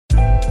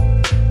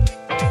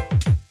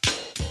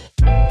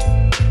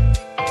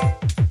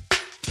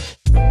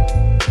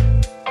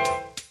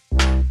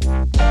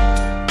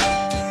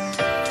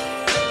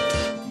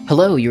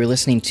Hello, you're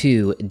listening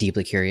to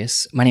Deeply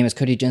Curious. My name is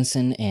Cody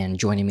Jensen, and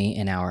joining me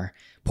in our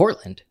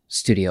Portland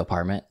studio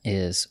apartment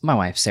is my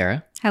wife,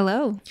 Sarah.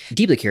 Hello.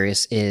 Deeply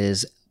Curious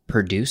is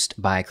produced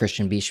by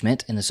Christian B.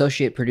 Schmidt and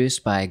associate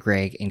produced by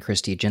Greg and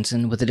Christy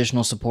Jensen, with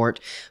additional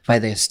support by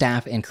the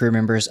staff and crew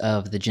members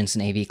of the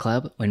Jensen AV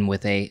Club, and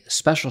with a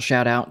special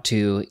shout out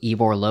to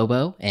Ivor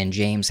Lobo and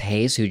James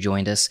Hayes, who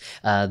joined us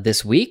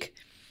this week.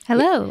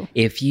 Hello.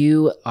 If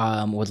you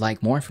would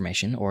like more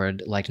information or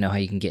would like to know how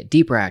you can get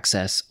deeper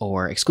access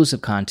or exclusive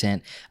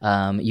content,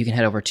 you can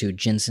head over to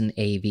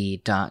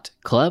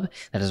jensenav.club.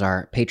 That is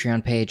our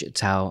Patreon page.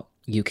 It's how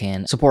you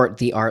can support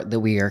the art that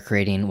we are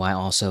creating while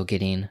also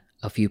getting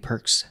a few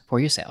perks for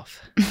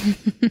yourself.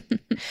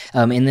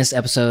 In this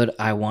episode,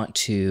 I want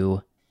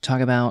to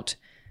talk about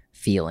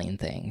feeling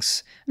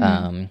things.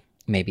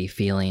 Maybe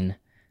feeling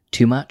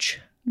too much.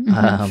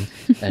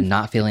 And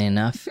not feeling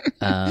enough.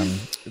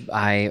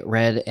 I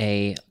read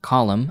a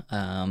column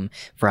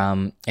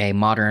from a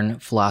modern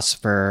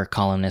philosopher,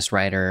 columnist,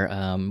 writer.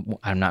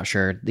 I'm not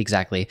sure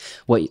exactly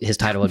what his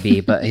title would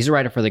be, but he's a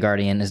writer for The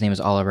Guardian. His name is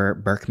Oliver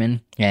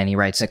Burkeman, and he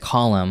writes a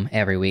column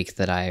every week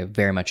that I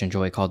very much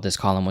enjoy called This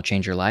Column Will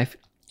Change Your Life.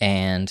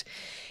 And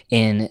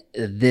in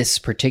this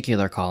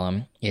particular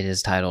column, it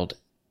is titled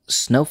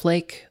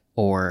Snowflake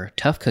or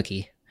Tough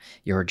Cookie,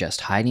 You're Just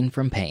Hiding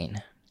from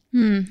Pain.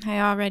 I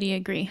already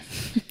agree.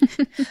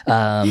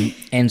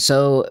 And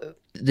so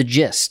the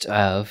gist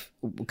of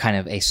kind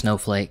of a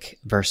snowflake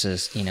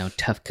versus,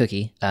 tough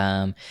cookie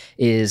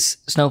is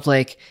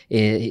snowflake,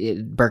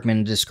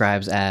 Berkman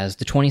describes as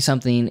the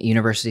 20-something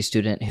university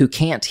student who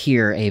can't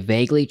hear a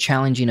vaguely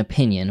challenging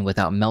opinion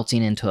without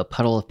melting into a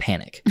puddle of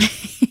panic.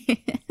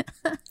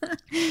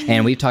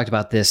 And we've talked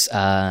about this,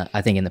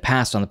 I think, in the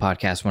past on the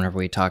podcast, whenever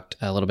we talked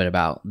a little bit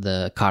about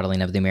The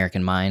Coddling of the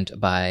American Mind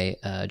by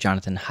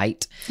Jonathan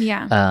Haidt.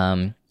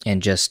 Yeah.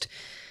 And just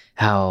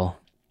how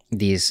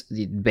these,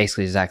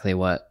 basically exactly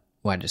what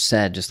I just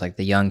said, just like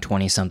the young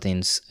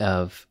 20-somethings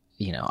of,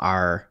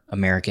 our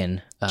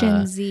American...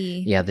 Gen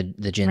Z. Yeah,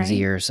 the Gen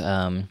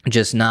Zers,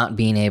 just not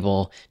being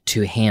able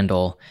to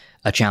handle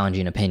a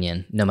challenging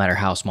opinion, no matter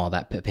how small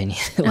that opinion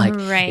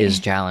is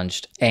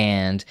challenged.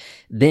 And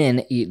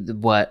then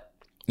what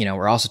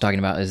we're also talking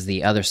about is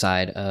the other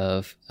side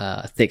of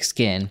thick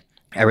skin.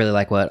 I really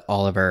like what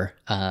Oliver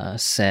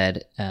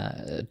said,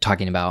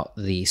 talking about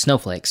the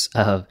snowflakes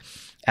of,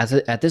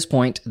 at this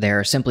point,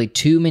 there are simply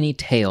too many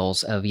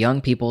tales of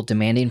young people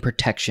demanding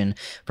protection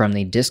from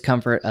the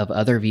discomfort of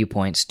other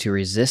viewpoints to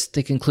resist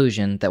the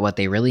conclusion that what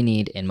they really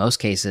need in most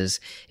cases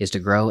is to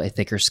grow a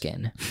thicker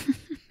skin.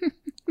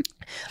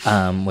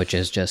 Which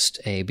is just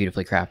a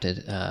beautifully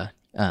crafted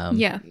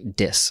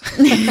diss.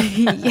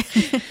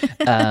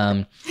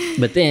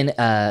 But then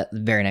the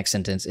very next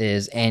sentence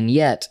is, and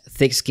yet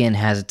thick skin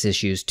has its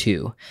issues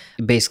too.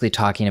 Basically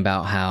talking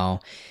about how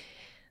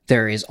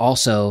there is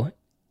also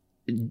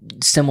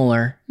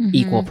similar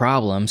equal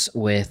problems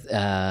with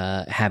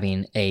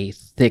having a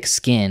thick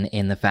skin,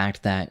 in the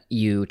fact that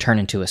you turn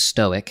into a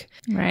stoic.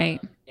 Right.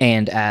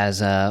 And as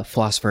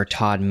philosopher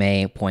Todd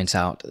May points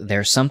out,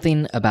 there's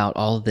something about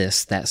all of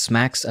this that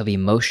smacks of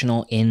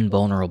emotional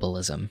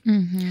invulnerabilism,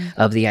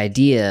 of the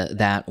idea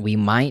that we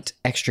might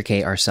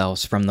extricate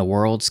ourselves from the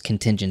world's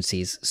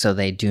contingencies so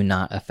they do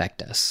not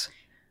affect us.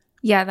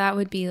 Yeah, that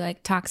would be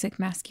like toxic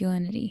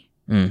masculinity.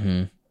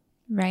 Mm-hmm.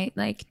 Right?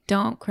 Like,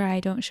 don't cry,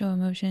 don't show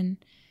emotion,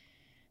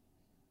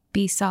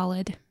 be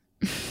solid.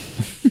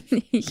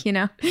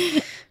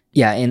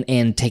 Yeah,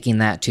 and taking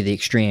that to the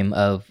extreme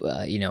of,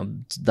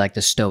 like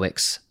the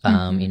Stoics,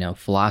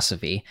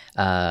 philosophy.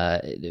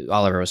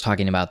 Oliver was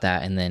talking about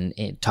that, and then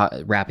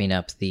wrapping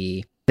up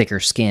the thicker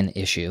skin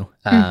issue,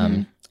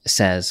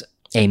 says,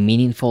 a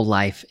meaningful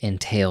life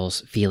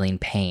entails feeling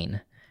pain,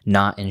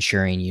 not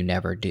ensuring you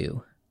never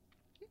do.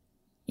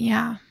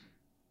 Yeah.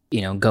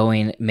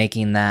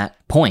 Making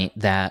that point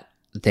that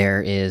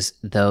there is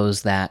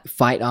those that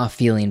fight off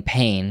feeling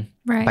pain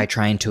by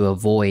trying to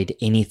avoid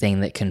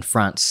anything that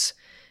confronts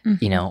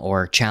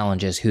or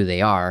challenges who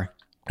they are.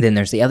 Then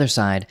there's the other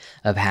side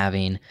of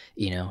having,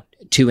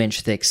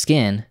 2-inch thick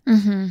skin,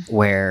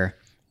 where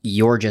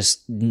you're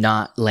just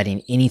not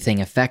letting anything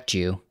affect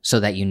you so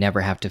that you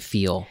never have to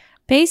feel.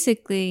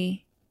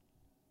 Basically,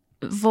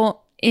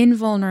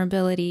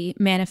 invulnerability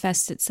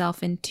manifests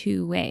itself in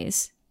two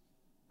ways,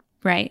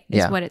 right?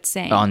 Is what it's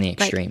saying. On the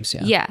extremes,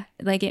 Yeah,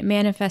 like it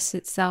manifests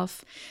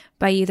itself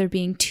by either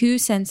being too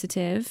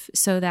sensitive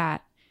so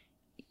that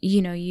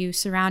you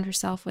surround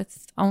yourself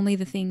with only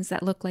the things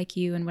that look like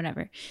you and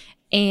whatever,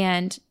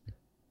 and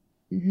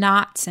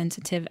not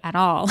sensitive at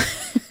all.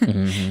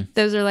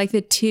 Those are like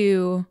the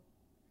two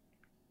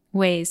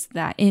ways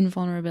that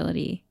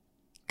invulnerability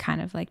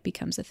kind of like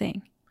becomes a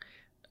thing.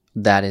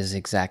 That is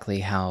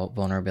exactly how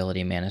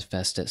vulnerability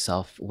manifests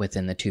itself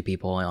within the two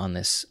people on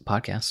this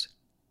podcast.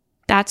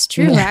 That's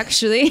true,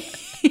 actually.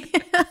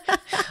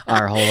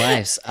 Our whole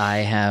lives,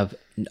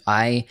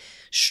 I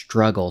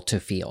struggle to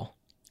feel.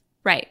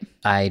 Right.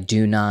 I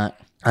do not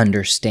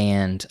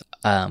understand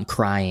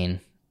crying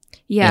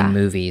in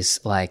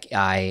movies. Like,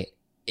 I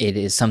it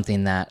is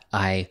something that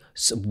I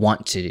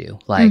want to do.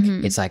 Like,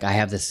 it's like I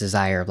have this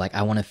desire of like,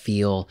 I want to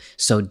feel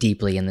so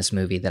deeply in this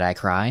movie that I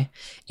cry.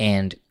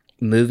 And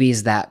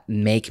movies that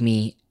make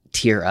me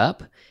tear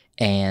up,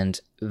 and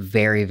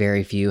very,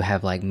 very few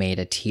have like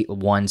made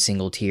one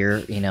single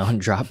tear,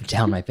 drop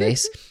down my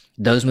face.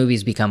 Those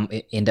movies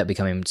end up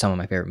becoming some of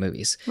my favorite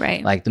movies.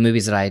 Right. Like the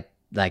movies that I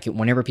like,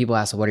 whenever people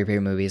ask, what are your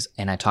favorite movies?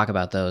 And I talk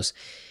about those,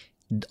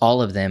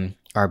 all of them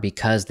are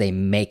because they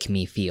make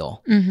me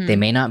feel. They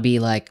may not be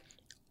like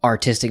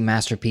artistic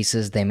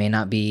masterpieces. They may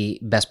not be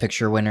best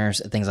picture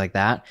winners, things like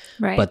that,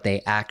 Right. but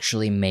they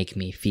actually make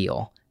me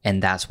feel.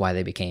 And that's why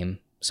they became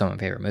some of my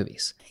favorite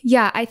movies.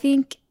 Yeah, I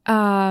think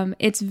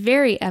it's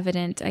very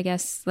evident, I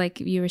guess, like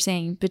you were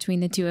saying, between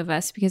the two of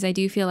us, because I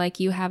do feel like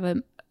you have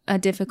a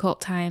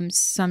difficult time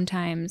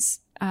sometimes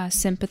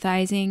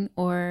sympathizing,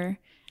 or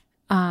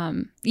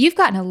you've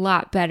gotten a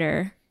lot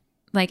better,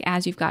 like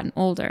as you've gotten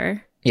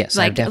older. Yes,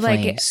 like, I've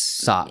definitely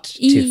sought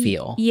to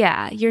feel.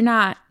 Yeah,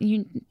 you're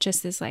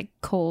just this like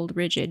cold,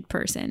 rigid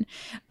person.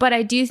 But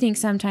I do think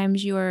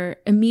sometimes your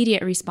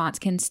immediate response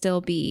can still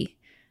be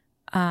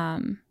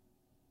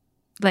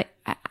like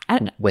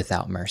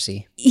without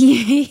mercy.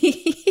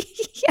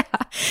 Yeah,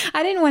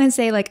 I didn't want to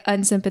say like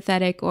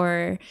unsympathetic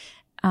or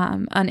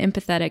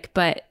unempathetic,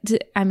 but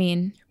I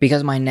mean,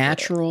 because my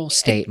natural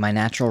state, my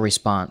natural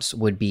response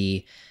would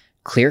be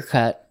clear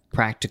cut,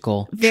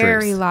 practical,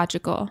 very truth.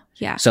 logical.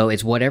 Yeah. So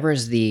it's whatever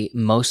is the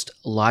most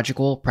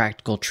logical,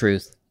 practical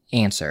truth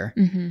answer.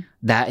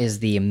 That is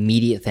the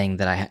immediate thing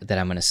that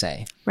I'm going to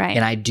say. Right.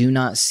 And I do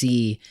not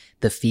see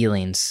the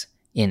feelings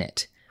in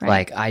it. Right.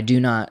 Like I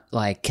do not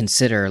like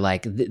consider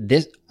like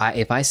this.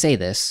 If I say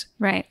this,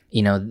 Right.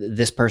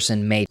 This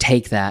person may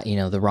take that,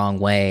 the wrong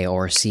way,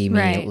 or see me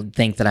Right.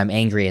 think that I'm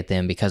angry at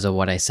them because of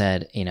what I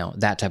said,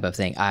 that type of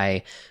thing.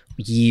 I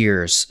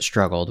years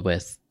struggled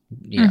with,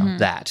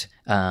 that.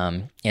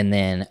 And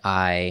then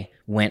I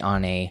went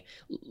on a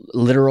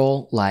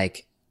literal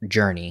like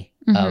journey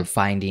of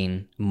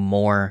finding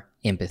more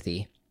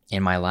empathy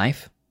in my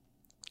life,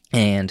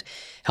 and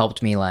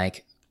helped me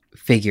like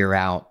figure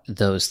out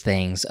those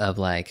things of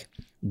like,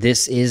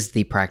 this is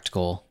the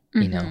practical,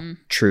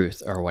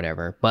 truth or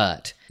whatever,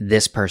 but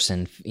this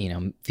person,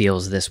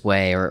 feels this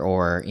way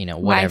or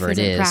whatever Life it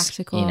isn't is,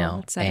 practical,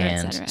 et cetera, et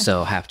and cetera.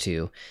 so have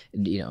to,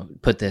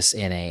 put this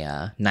in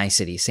a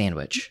nicety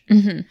sandwich,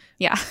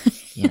 Yeah.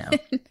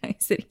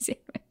 Nice city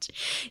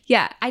sandwich.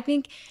 Yeah, I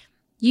think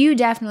you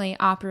definitely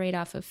operate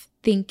off of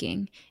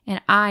thinking,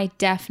 and I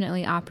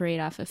definitely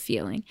operate off of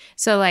feeling.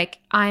 So like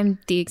I'm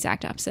the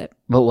exact opposite.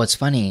 But what's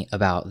funny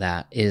about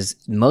that is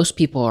most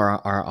people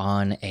are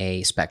on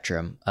a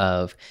spectrum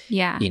of,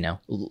 Yeah.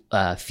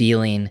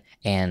 feeling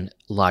and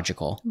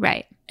logical.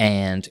 Right.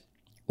 And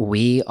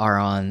we are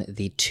on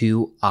the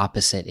two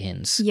opposite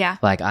ends. Yeah.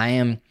 Like I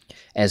am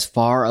as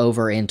far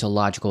over into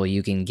logical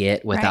you can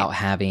get without Right.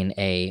 having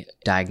a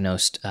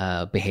diagnosed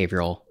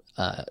behavioral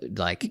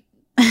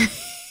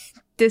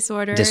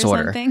Disorder or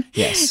something.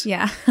 Yes.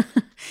 Yeah.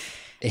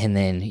 And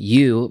then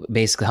you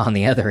basically on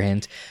the other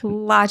end,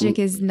 Logic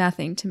is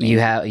nothing to me.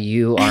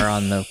 you are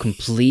on the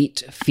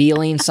complete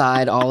feeling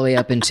side all the way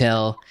up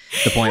until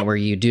the point where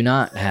you do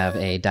not have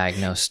a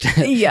diagnosed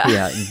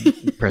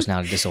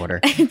personality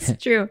disorder. It's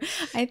true.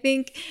 I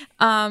think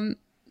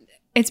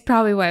it's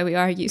probably why we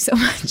argue so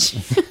much.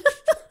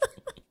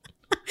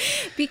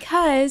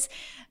 Because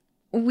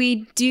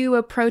we do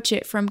approach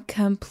it from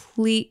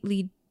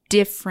completely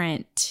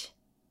different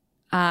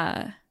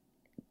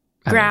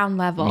ground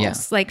levels. yeah.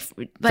 Like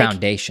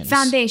Foundations.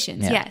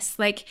 Yeah. Yes.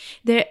 Like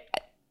there,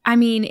 I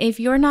mean, if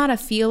you're not a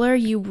feeler,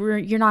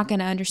 you're not going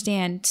to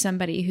understand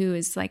somebody who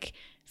is like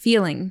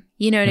feeling,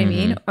 you know what I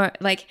mean? Or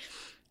like,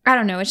 I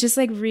don't know. It's just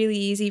like really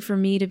easy for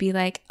me to be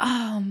like,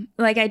 oh,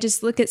 like I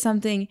just look at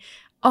something.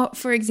 Oh,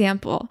 for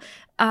example,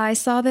 I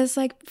saw this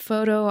like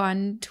photo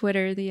on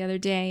Twitter the other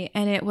day,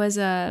 and it was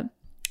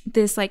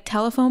this like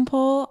telephone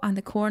pole on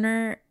the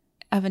corner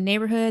of a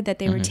neighborhood that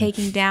they were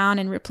taking down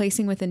and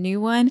replacing with a new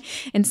one.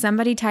 And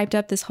somebody typed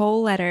up this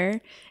whole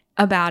letter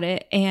about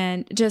it,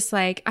 and just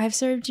like, I've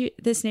served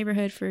this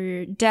neighborhood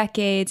for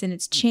decades and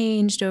it's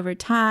changed over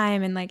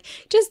time, and like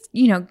just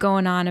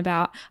going on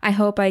about, I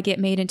hope I get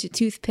made into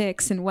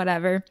toothpicks and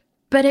whatever.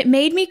 But it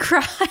made me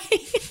cry.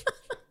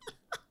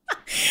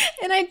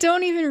 And I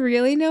don't even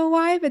really know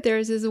why, but there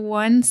was this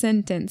one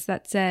sentence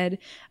that said,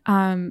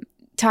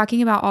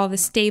 talking about all the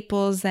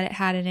staples that it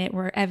had in it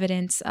were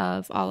evidence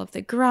of all of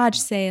the garage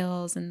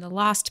sales and the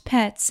lost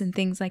pets and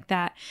things like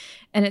that.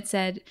 And it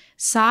said,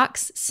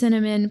 socks,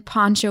 cinnamon,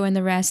 poncho, and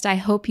the rest. I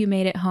hope you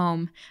made it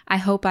home. I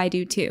hope I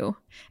do too.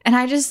 And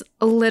I just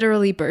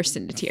literally burst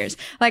into tears.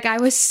 Like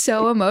I was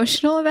so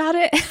emotional about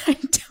it. I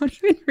don't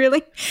even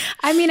really,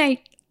 I mean,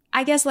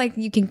 I guess like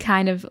you can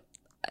kind of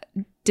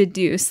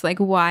deduce like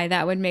why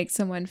that would make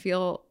someone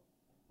feel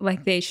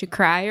like they should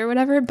cry or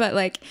whatever. But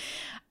like,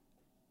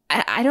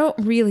 I don't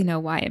really know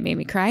why it made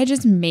me cry. It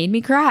just made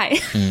me cry.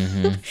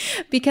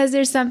 Because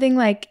there's something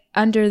like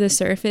under the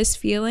surface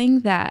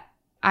feeling that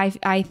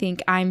I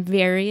think I'm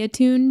very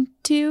attuned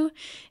to.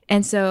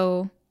 And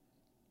so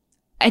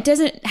it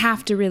doesn't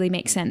have to really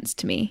make sense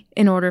to me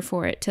in order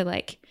for it to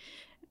like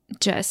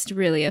just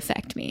really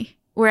affect me.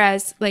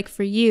 Whereas like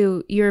for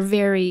you, you're a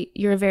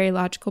very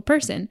logical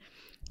person.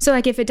 So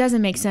like if it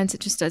doesn't make sense,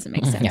 it just doesn't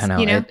make sense. Yeah, no,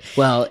 you know?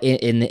 Well,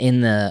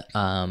 in the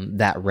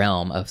that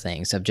realm of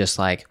things of just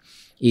like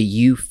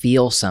you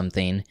feel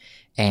something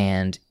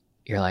and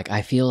you're like,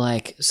 I feel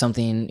like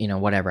something, you know,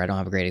 whatever. I don't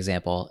have a great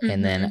example.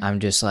 And then I'm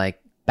just like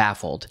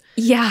baffled.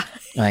 Yeah.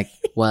 Like,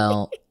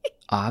 well,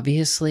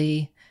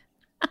 obviously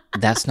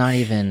that's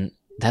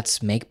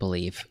make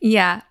believe.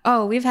 Yeah.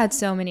 Oh, we've had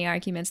so many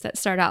arguments that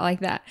start out like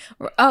that.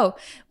 Oh,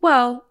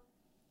 well,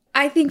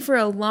 I think for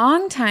a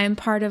long time,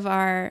 part of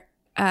our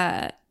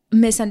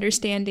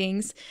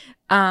misunderstandings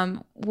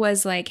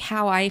was like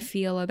how I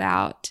feel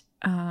about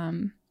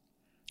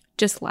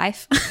just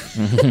life.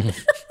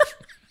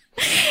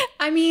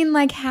 I mean,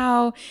 like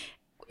how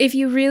if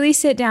you really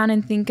sit down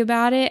and think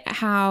about it,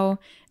 how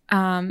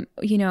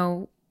you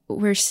know,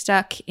 we're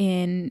stuck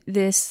in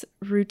this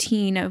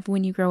routine of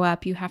when you grow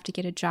up, you have to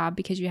get a job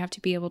because you have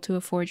to be able to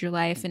afford your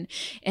life.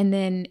 And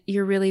then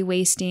you're really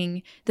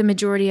wasting the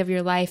majority of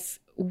your life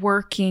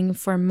working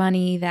for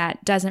money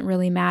that doesn't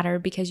really matter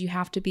because you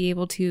have to be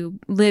able to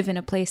live in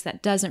a place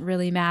that doesn't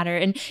really matter.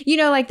 And, you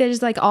know, like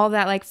there's like all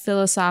that like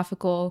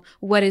philosophical,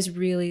 what is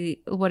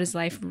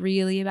life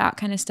really about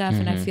kind of stuff.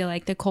 And I feel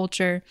like the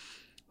culture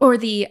or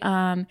the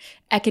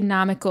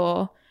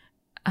economical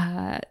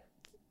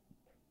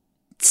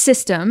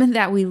system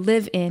that we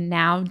live in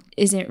now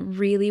isn't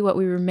really what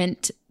we were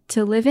meant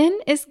to live in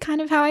is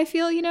kind of how I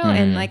feel, you know?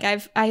 And like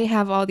I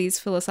have all these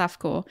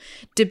philosophical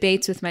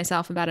debates with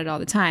myself about it all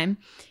the time.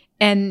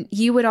 And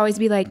you would always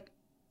be like,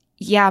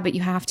 yeah, but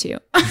you have to.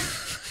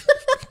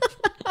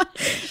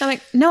 I'm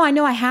like, no, I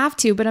know I have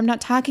to, but I'm not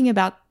talking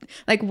about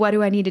like, what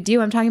do I need to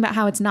do? I'm talking about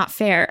how it's not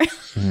fair.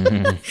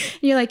 And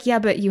you're like, yeah,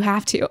 but you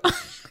have to.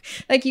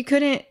 Like you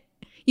couldn't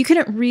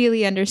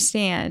really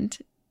understand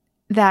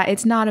that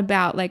it's not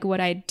about like what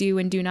I do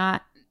and do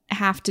not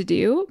have to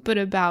do, but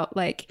about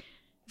like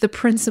the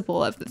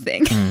principle of the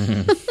thing.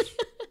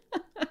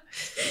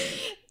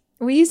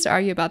 We used to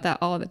argue about that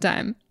all the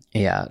time.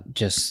 Yeah,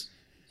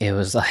 it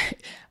was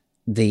like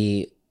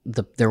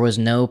there was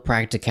no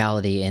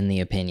practicality in the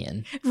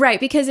opinion.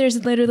 Right, because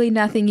there's literally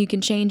nothing you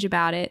can change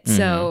about it.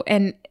 So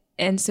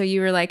and so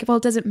you were like, well,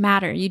 it doesn't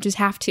matter. You just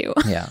have to.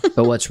 Yeah.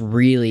 But what's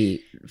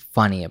really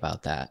funny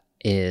about that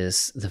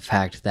is the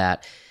fact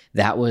that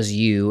was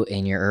you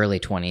in your early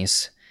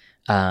 20s.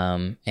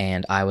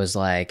 And I was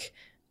like,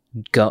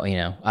 go, you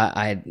know,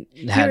 I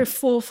had You're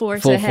full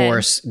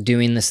force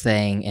doing this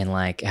thing and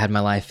like had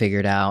my life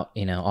figured out,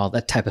 you know, all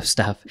that type of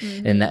stuff.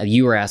 And that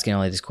you were asking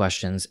all of these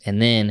questions.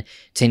 And then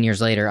 10 years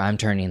later, I'm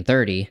turning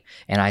 30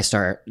 and I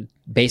start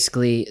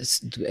basically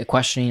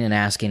questioning and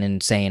asking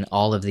and saying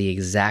all of the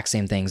exact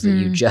same things that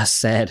you just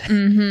said.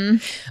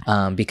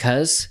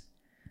 Because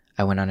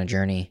I went on a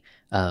journey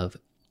of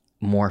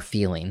more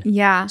feeling.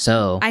 Yeah.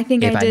 So I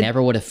think if I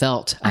never would have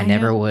felt, I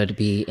never would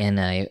be in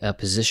a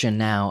position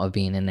now of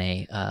being in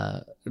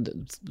a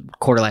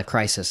quarter life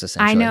crisis,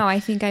 essentially. I know.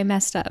 I think I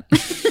messed up.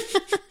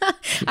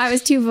 I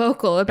was too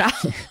vocal about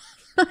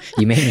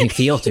You made me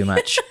feel too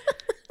much.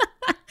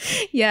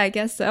 Yeah, I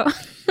guess so.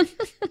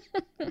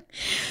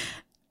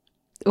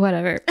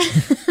 Whatever.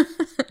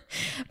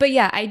 But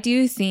yeah, I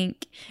do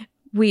think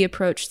we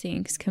approach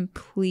things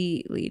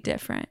completely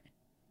different.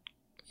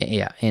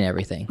 Yeah, in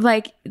everything.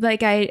 Like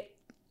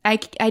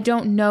I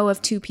don't know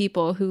of two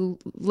people who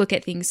look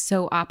at things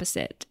so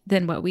opposite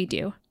than what we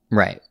do.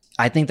 Right.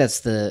 I think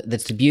that's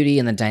the beauty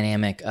and the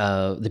dynamic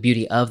of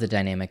the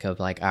dynamic of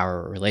like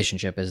our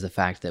relationship is the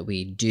fact that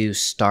we do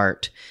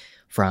start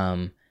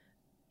from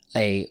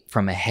a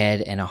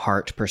head and a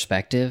heart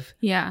perspective.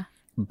 Yeah.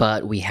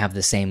 But we have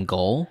the same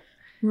goal.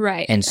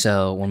 Right. And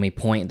so when we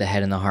point the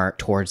head and the heart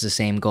towards the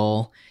same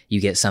goal, you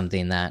get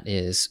something that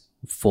is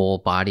full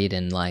bodied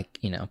and like,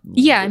 you know.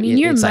 Yeah, I mean,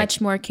 you're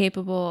much more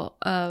capable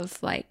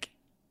of like,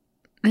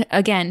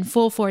 again,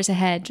 full force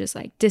ahead, just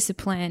like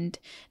disciplined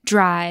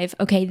drive.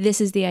 Okay, this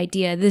is the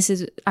idea.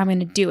 I'm going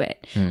to do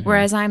it.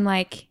 Whereas I'm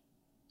like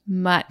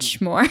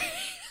much more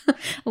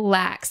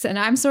lax and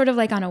I'm sort of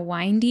like on a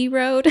windy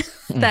road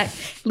that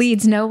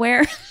leads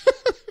nowhere.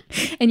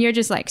 And you're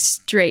just like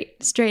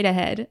straight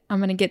ahead. I'm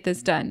going to get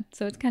this done.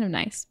 So it's kind of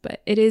nice,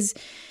 but it is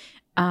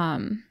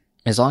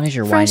as long as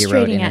your windy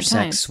road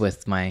intersects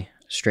with my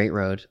straight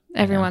road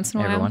every once in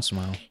a while.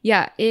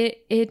 Yeah,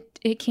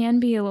 it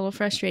can be a little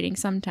frustrating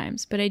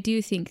sometimes, but I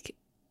do think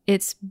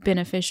it's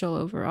beneficial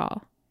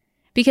overall.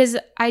 Because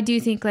I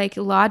do think like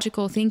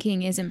logical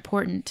thinking is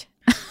important.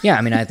 Yeah,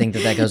 I mean, I think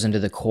that goes into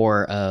the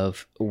core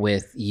of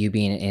with you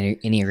being an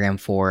Enneagram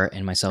 4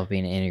 and myself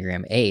being an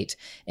Enneagram 8,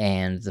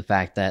 and the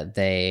fact that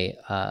they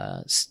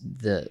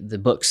the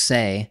books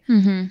say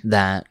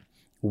that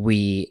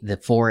the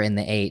 4 and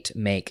the 8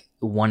 make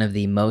one of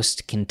the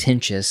most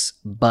contentious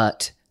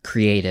but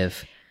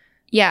creative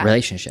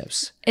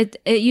relationships. It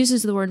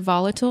uses the word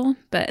volatile,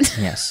 but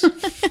yes.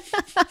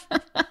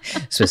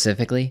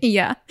 Specifically?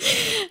 Yeah.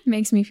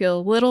 Makes me feel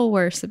a little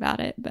worse about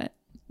it, but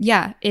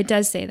yeah, it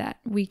does say that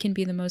we can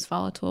be the most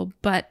volatile,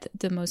 but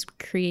the most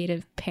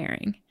creative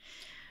pairing.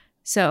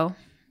 So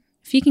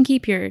if you can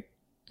keep your,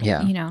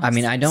 I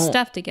mean, I don't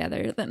stuff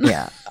together, then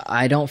yeah,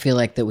 I don't feel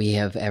like that we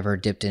have ever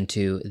dipped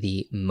into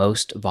the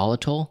most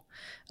volatile,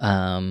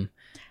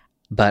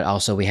 but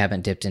also we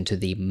haven't dipped into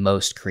the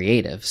most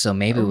creative. So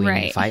maybe we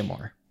need to fight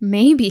more.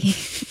 Maybe.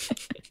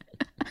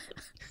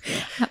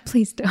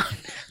 Please don't.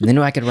 And then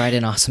I could write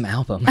an awesome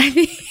album.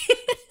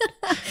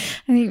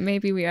 I think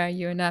maybe we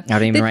argue enough. I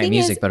don't even write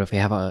music, but if we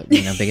have a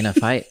big enough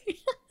fight,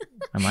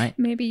 I might.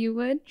 Maybe you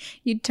would.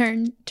 You'd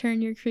turn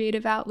your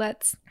creative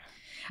outlets.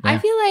 Yeah. I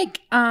feel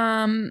like,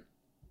 I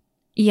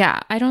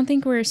don't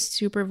think we're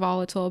super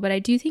volatile, but I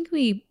do think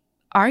we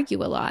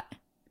argue a lot.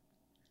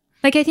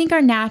 Like, I think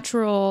our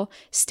natural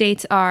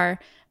states are,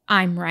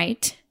 I'm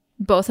right,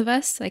 both of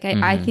us. Like,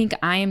 I think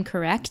I am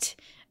correct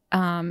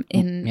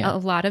in a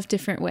lot of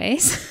different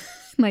ways.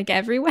 Like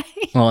every way.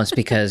 Well, it's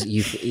because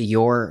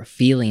your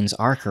feelings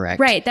are correct.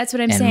 Right. That's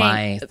what I'm saying. And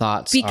my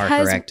thoughts are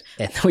correct.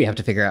 And we have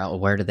to figure out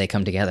where do they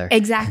come together.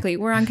 Exactly.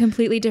 We're on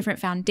completely different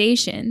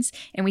foundations.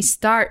 And we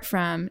start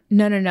from,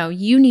 no.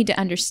 You need to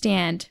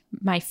understand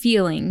my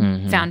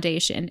feeling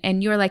foundation.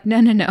 And you're like,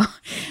 no.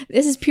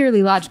 This is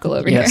purely logical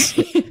over here.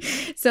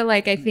 So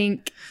like, I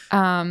think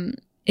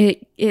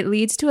it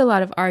leads to a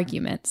lot of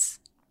arguments.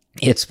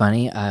 It's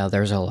funny.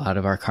 There's a lot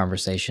of our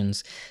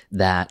conversations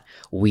that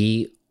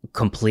we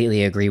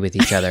completely agree with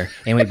each other,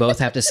 and we both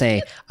have to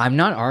say, I'm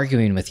not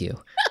arguing with you,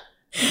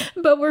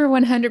 but we're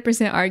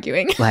 100%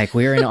 arguing. Like,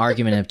 we're in an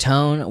argumentative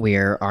tone,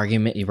 we're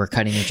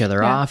cutting each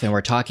other off, and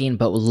we're talking,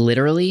 but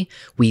literally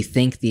we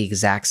think the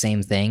exact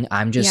same thing.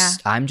 I'm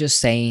just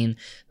saying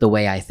the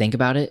way I think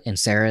about it, and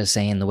Sarah is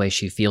saying the way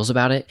she feels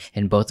about it,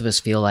 and both of us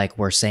feel like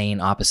we're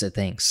saying opposite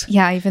things.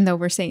 Yeah, even though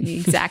we're saying the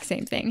exact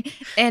same thing,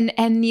 and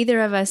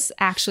neither of us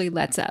actually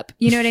lets up.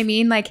 You know what I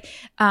mean? Like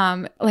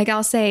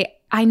I'll say,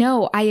 I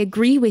know, I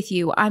agree with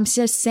you. I'm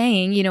just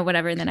saying,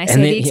 whatever. And then I say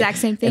the exact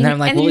same thing. And then I'm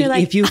like, well,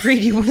 if you agree,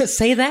 you want to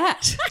say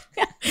that.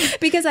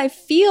 Because I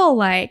feel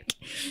like,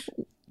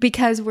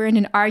 because we're in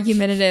an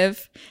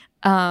argumentative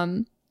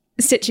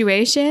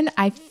situation,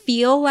 I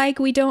feel like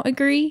we don't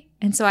agree.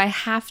 And so I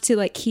have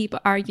to keep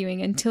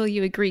arguing until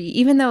you agree,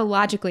 even though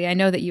logically I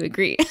know that you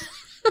agree.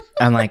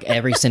 I'm like,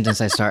 every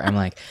sentence I start, I'm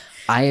like,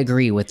 I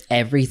agree with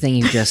everything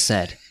you just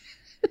said.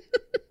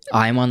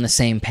 I'm on the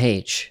same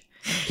page.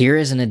 Here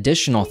is an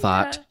additional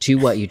thought to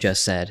what you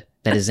just said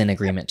that is in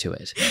agreement to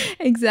it.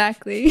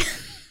 Exactly.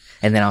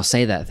 And then I'll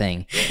say that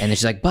thing. And then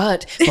she's like,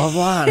 but blah,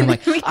 blah. And I'm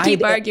like, we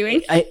keep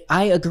arguing.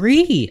 I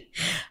agree.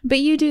 But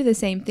you do the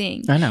same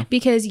thing. I know.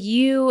 Because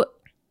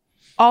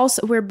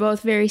we're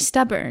both very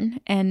stubborn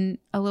and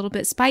a little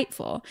bit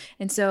spiteful.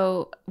 And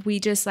so we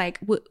just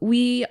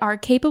we are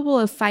capable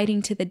of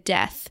fighting to the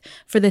death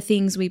for the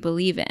things we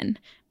believe in.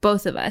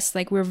 Both of us.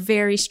 We're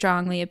very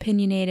strongly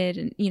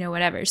opinionated and,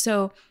 whatever.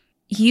 So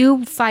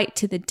you fight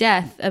to the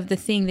death of the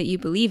thing that you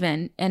believe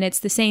in. And it's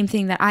the same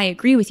thing that I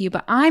agree with you,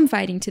 but I'm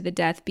fighting to the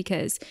death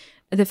because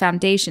the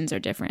foundations are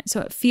different.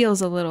 So it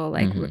feels a little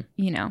like,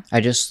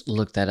 I just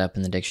looked that up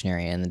in the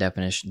dictionary, and the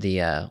definition,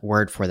 the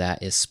word for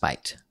that is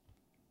spite.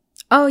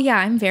 Oh yeah,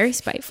 I'm very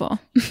spiteful.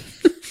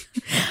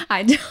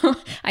 I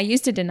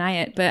used to deny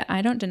it, but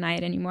I don't deny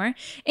it anymore.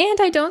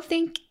 And I don't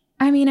think,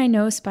 I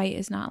know spite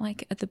is not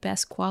the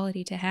best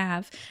quality to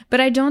have,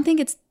 but I don't think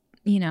it's,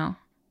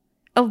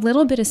 a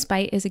little bit of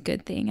spite is a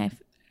good thing.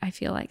 I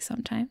feel like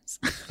sometimes.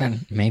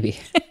 Maybe.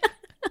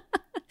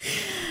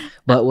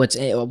 But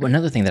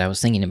another thing that I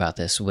was thinking about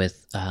this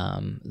with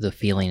the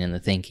feeling and the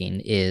thinking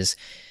is,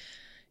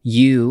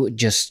 you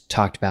just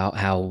talked about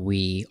how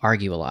we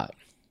argue a lot.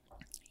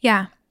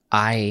 Yeah.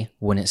 I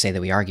wouldn't say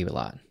that we argue a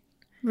lot.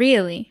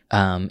 Really?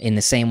 In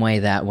the same way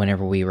that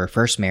whenever we were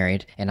first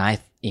married, and I,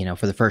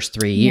 for the first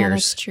 3 years,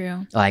 that's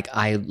true.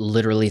 I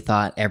literally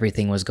thought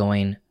everything was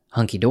going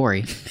hunky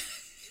dory.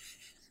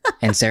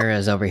 And Sarah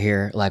is over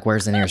here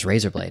where's the nearest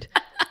razor blade?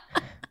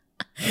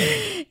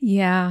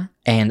 Yeah.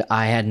 And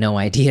I had no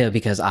idea,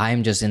 because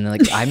I'm just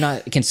I'm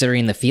not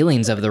considering the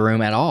feelings of the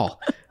room at all.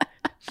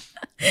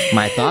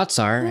 My thoughts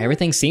are,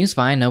 everything seems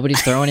fine.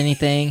 Nobody's throwing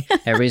anything.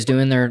 Everybody's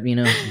doing their,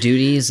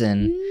 duties,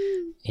 and,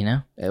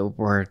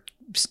 we're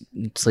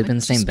sleeping in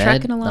the same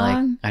bed.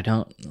 Along.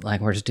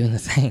 We're just doing the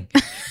thing.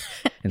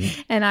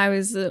 And I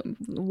was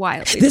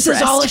wildly This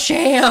depressed. is all a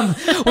sham.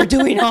 We're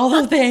doing all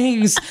the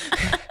things.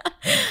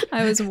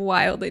 I was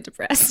wildly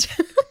depressed.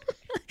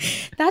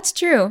 That's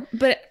true.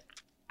 But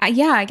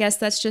I guess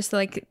that's just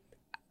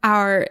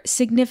our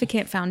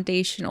significant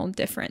foundational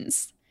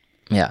difference.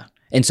 Yeah.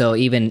 And so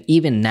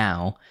even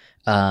now,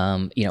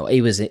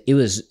 it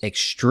was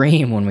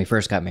extreme when we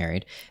first got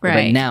married.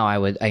 Right. But now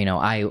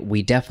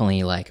we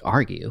definitely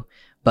argue,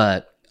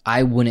 but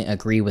I wouldn't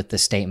agree with the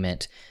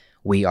statement,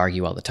 we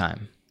argue all the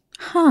time.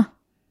 Huh.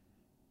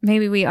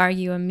 Maybe we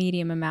argue a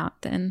medium amount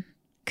then,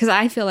 because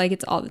I feel like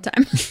it's all the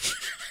time.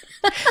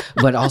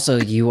 But also,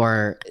 you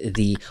are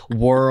the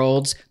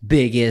world's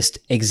biggest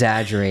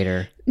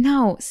exaggerator.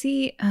 No,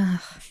 see,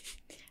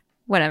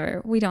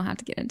 whatever. We don't have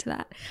to get into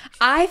that.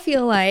 I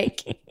feel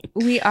like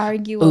we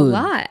argue a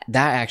lot.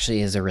 That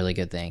actually is a really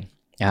good thing.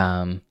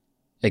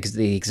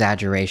 The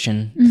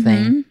exaggeration Mm-hmm.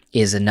 thing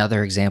is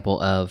another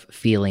example of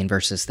feeling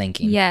versus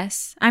thinking.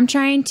 Yes. I'm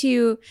trying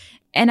to,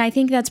 and I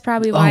think that's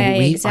probably why I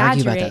we exaggerate.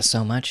 argue about that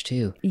so much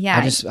too.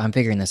 Yeah. I'm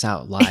figuring this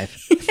out live.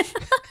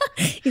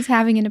 He's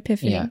having an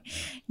epiphany. Yeah.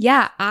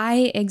 Yeah,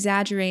 I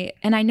exaggerate.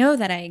 And I know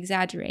that I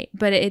exaggerate,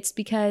 but it's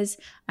because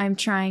I'm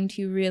trying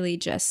to really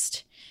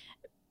just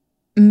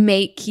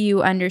make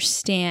you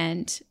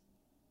understand,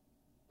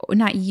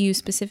 not you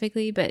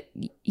specifically, but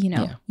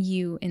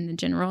you in the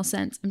general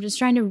sense. I'm just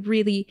trying to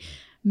really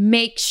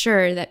make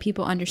sure that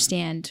people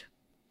understand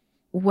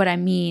what I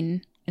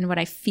mean and what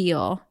I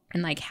feel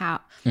and like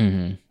how.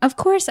 Mm-hmm. Of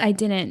course I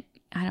don't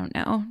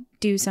know,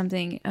 do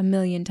something a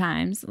million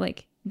times,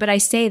 like, but I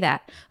say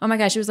that, oh my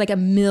gosh, it was like a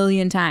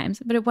million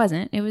times, but it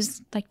wasn't. It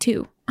was like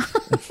 2.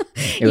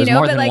 It was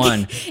more than like,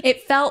 1.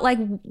 It felt like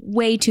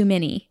way too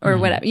many or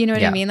whatever. You know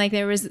what Yeah. I mean? Like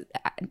there was,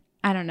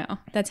 I don't know.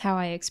 That's how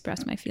I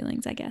express my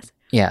feelings, I guess.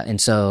 Yeah, and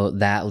so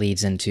that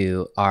leads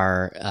into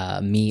our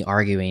me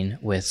arguing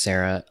with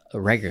Sarah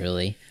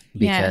regularly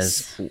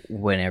because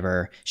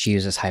whenever she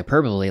uses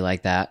hyperbole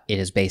like that, it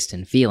is based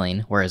in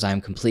feeling, whereas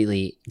I'm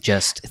completely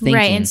just thinking.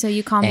 Right, and so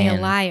you call me a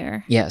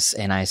liar. Yes,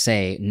 and I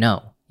say,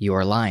 no, you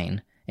are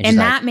lying. And she's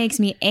that makes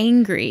me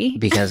angry.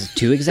 Because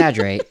to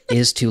exaggerate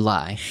is to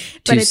lie.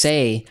 To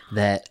say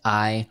that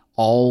I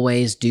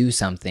always do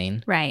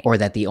something, right, or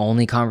that the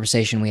only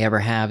conversation we ever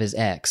have is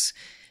X,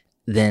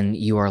 then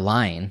you are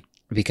lying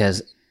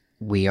because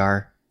we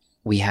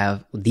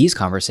have these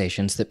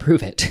conversations that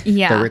prove it.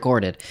 Yeah. They're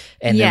recorded.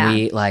 And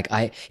then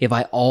if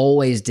I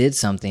always did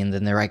something,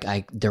 then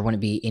there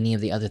wouldn't be any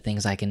of the other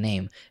things I can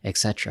name,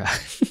 etc.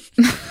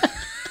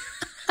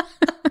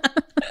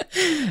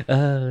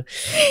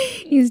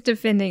 He's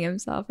defending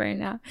himself right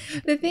now.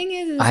 The thing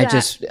is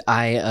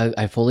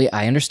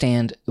I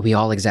understand we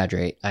all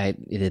exaggerate.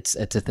 It's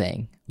a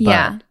thing. But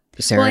yeah.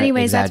 Sarah, well,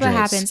 anyways, that's what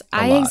happens.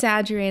 I lot.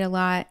 exaggerate a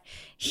lot.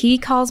 He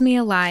calls me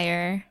a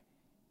liar.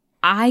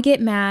 I get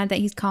mad that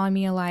he's calling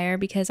me a liar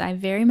because I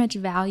very much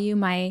value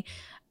my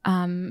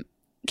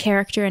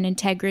character and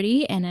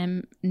integrity, and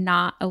I'm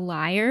not a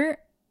liar,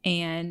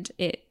 and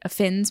it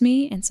offends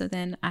me. And so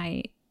then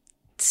I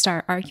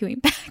start arguing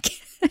back.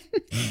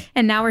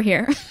 And now we're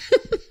here.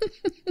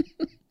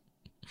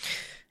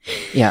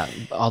 Yeah,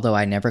 although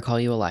I never call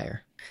you a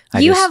liar.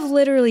 You have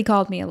literally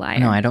called me a liar.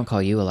 No, I don't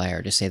call you a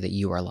liar. Just say that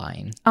you are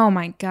lying. Oh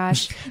my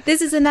gosh.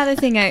 This is another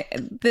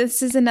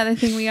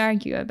thing we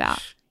argue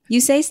about. You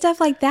say stuff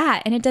like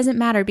that and it doesn't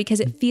matter because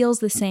it feels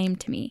the same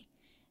to me.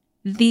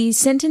 These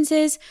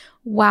sentences,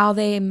 while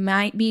they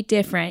might be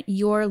different,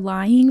 you're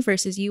lying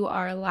versus you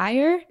are a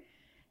liar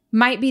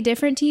might be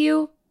different to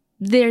you.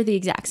 They're the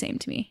exact same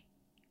to me.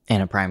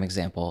 And a prime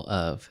example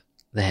of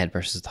the head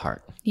versus the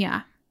heart.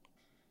 Yeah.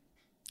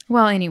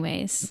 Well,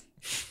 anyways,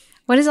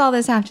 what does all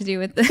this have to do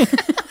with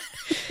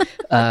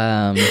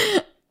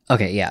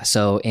Okay, yeah.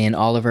 So in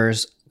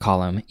Oliver's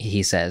column,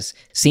 he says,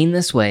 seen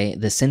this way,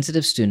 the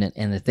sensitive student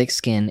and the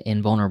thick-skinned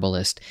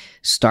invulnerabilist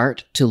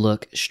start to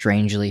look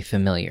strangely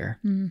familiar.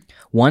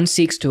 One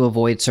seeks to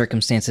avoid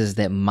circumstances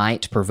that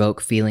might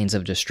provoke feelings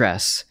of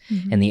distress,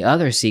 and the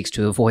other seeks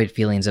to avoid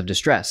feelings of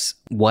distress,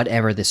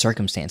 whatever the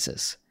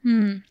circumstances.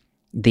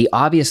 The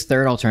obvious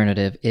third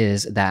alternative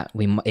is that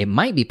it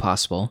might be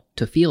possible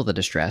to feel the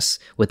distress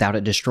without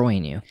it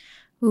destroying you.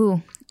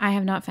 Ooh, I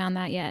have not found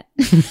that yet.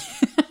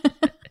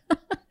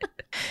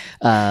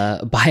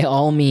 By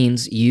all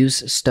means,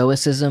 use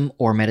stoicism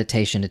or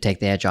meditation to take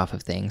the edge off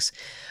of things,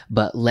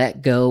 but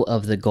let go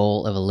of the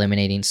goal of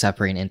eliminating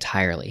suffering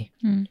entirely.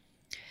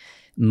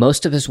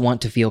 Most of us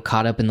want to feel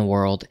caught up in the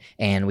world,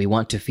 and we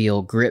want to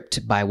feel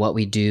gripped by what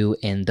we do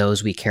and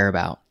those we care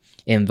about,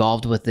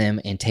 involved with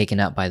them and taken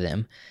up by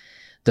them.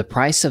 The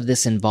price of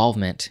this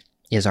involvement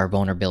is our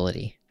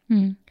vulnerability.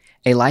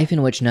 A life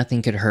in which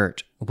nothing could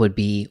hurt would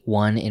be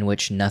one in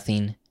which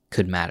nothing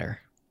could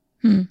matter.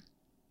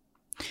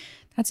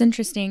 That's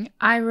interesting.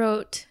 I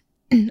wrote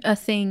a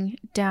thing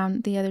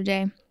down the other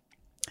day,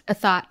 a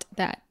thought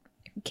that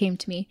came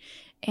to me,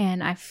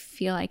 and I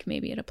feel like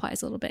maybe it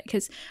applies a little bit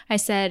because I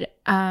said,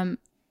 my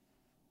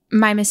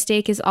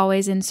mistake is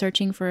always in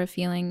searching for a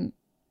feeling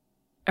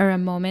or a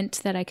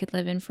moment that I could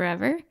live in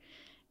forever.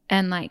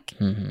 And like,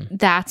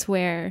 that's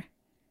where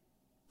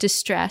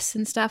distress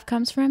and stuff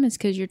comes from, is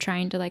because you're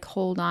trying to like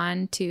hold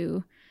on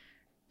to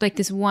like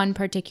this one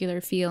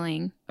particular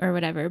feeling or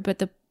whatever.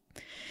 But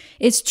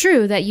it's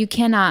true that you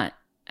can't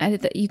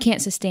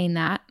sustain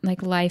that.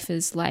 Like life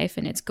is life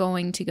and it's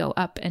going to go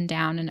up and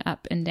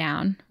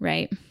down,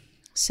 right?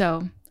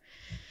 So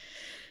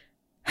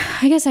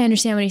I guess I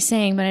understand what he's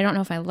saying, but I don't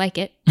know if I like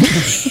it.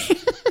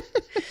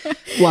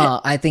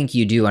 Well, I think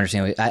you do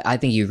understand. I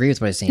think you agree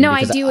with what he's saying. No,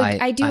 I do.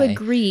 I do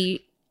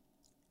agree.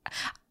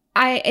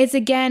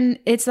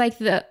 It's like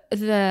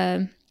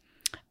the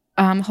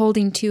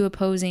holding two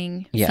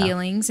opposing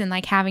feelings and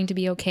like having to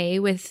be okay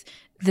with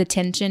the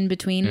tension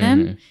between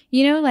them.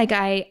 You know, like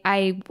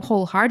I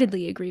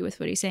wholeheartedly agree with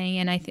what he's saying,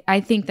 and I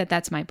think that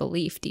that's my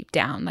belief deep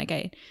down.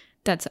 Like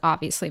that's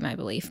obviously my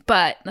belief.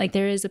 But like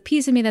there is a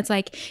piece of me that's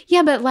like,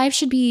 yeah, but life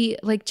should be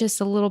like just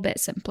a little bit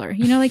simpler.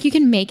 You know, like you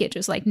can make it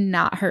just like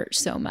not hurt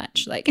so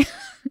much. Like,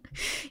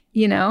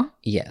 you know?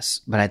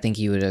 Yes, but I think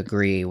you would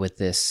agree with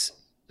this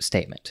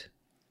statement,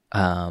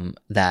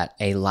 that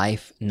a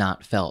life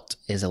not felt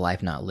is a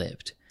life not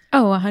lived.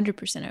 Oh,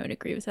 100% I would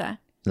agree with that.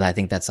 I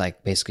think that's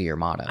like basically your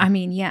motto. I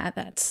mean, yeah,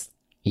 I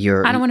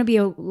don't want to be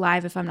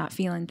alive if I'm not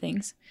feeling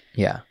things.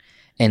 Yeah.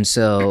 And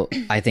so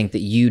I think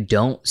that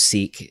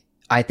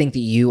I think that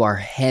you are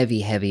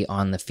heavy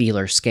on the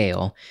feeler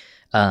scale,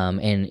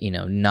 and, you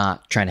know,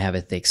 not trying to have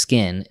a thick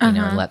skin, you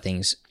know, and let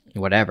things,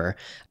 whatever.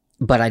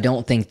 But I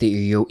don't think that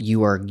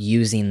you are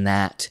using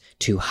that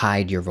to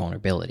hide your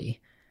vulnerability.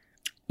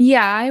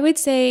 Yeah, I would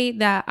say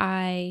that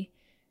I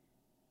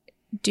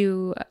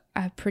do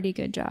a pretty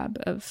good job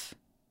of,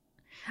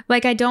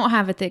 like, I don't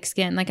have a thick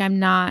skin. Like, I'm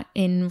not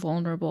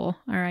invulnerable,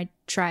 or I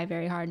try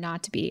very hard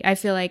not to be. I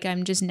feel like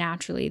I'm just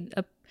naturally,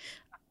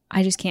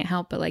 I just can't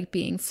help but like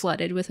being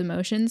flooded with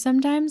emotions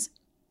sometimes.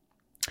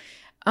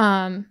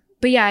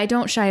 But yeah, I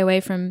don't shy away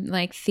from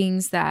like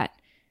things that,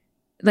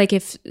 like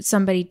if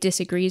somebody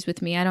disagrees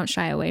with me, I don't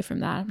shy away from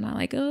that. I'm not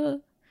like,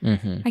 oh,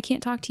 I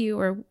can't talk to you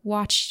or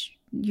watch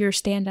your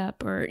stand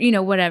up or, you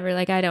know, whatever.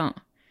 Like I don't,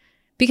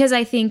 because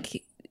I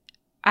think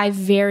I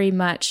very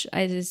much,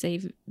 it is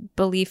a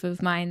belief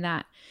of mine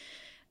that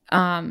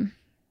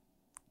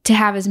to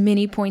have as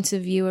many points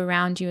of view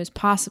around you as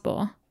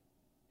possible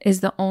is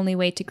the only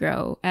way to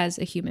grow as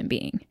a human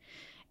being.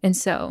 And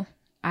so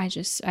I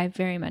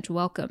very much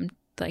welcome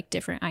like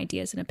different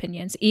ideas and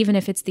opinions, even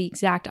if it's the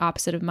exact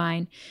opposite of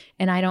mine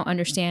and I don't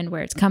understand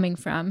where it's coming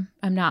from.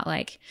 I'm not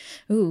like,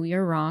 ooh,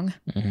 you're wrong.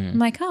 I'm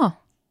like, oh,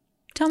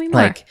 tell me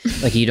more.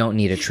 Like you don't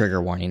need a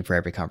trigger warning for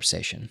every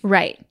conversation.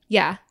 Right.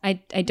 Yeah, I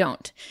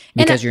don't.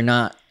 Because you're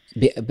not,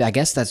 I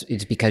guess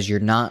it's because you're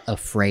not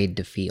afraid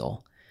to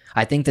feel.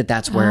 I think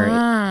that's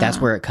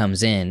where it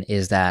comes in,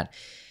 is that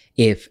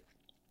if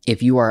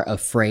you are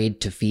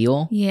afraid to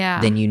feel,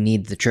 then you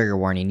need the trigger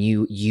warning.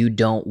 You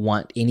don't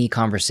want any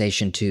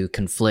conversation to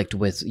conflict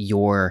with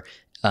your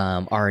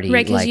already,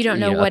 right? Because you don't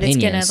know what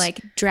opinions. it's gonna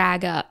like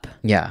drag up.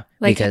 Yeah,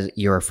 like, because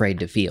you're afraid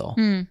to feel.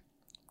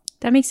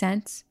 That makes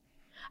sense.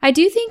 I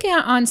do think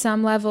on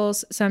some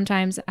levels,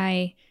 sometimes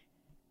I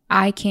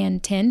can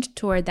tend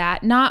toward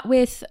that, not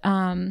with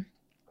the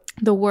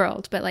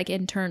world, but like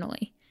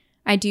internally.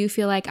 I do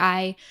feel like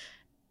I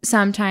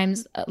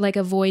sometimes like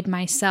avoid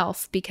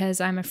myself because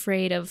I'm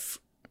afraid of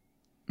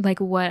like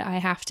what I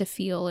have to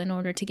feel in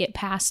order to get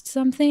past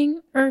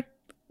something, or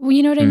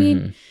you know what I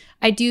mean?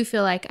 I do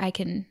feel like I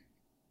can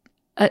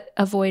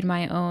avoid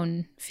my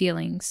own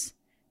feelings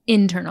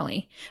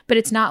internally, but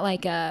it's not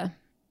like I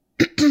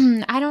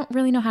don't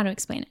really know how to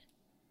explain it.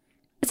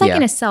 It's like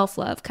in a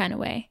self-love kind of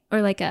way,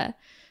 or like a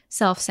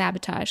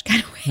self-sabotage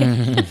kind of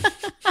way.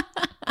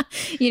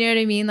 You know what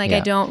I mean? Like I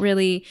don't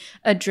really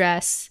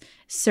address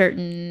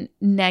certain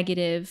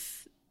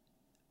negative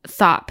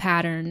thought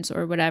patterns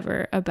or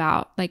whatever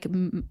about like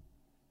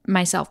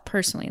myself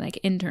personally, like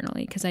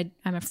internally, because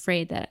I'm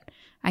afraid that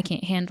I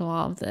can't handle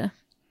all of the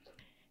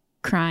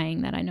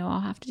crying that I know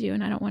I'll have to do,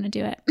 and I don't want to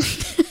do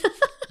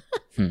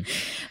it.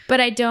 But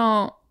I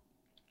don't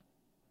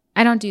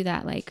do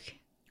that like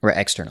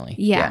externally.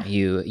 Yeah.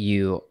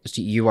 You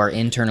are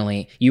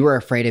internally, you are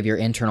afraid of your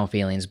internal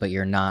feelings, but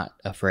you're not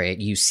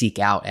afraid. You seek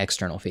out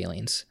external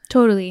feelings.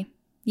 Totally.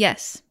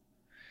 Yes.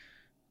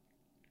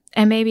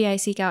 And maybe I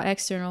seek out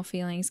external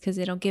feelings because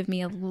it'll give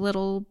me a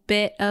little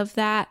bit of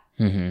that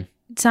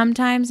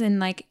sometimes. And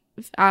like,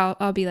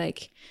 I'll be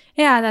like,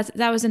 yeah,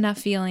 that was enough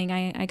feeling.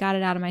 I got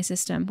it out of my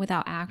system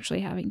without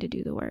actually having to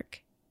do the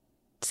work.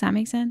 Does that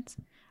make sense?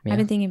 Yeah. I've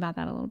been thinking about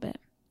that a little bit.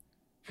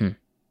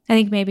 I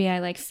think maybe I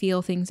like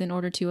feel things in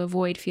order to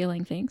avoid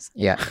feeling things.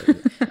 Yeah.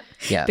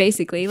 Yeah.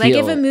 Basically. Like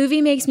if a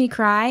movie makes me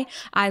cry,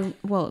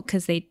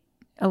 because a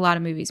lot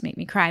of movies make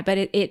me cry, but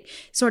it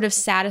sort of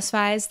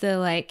satisfies the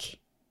like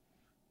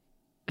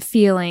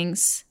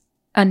feelings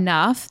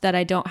enough that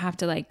I don't have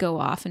to like go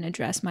off and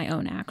address my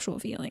own actual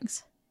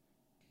feelings.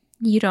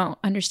 You don't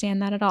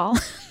understand that at all?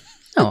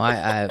 No,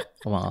 I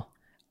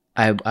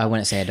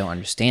wouldn't say I don't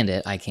understand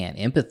it. I can't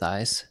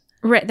empathize.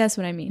 Right. That's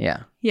what I mean.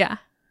 Yeah. Yeah.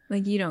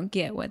 Like you don't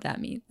get what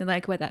that means,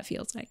 like what that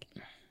feels like.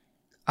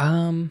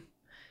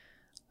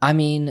 I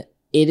mean,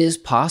 it is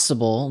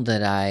possible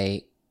that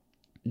I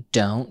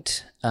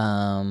don't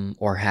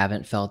or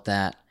haven't felt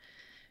that.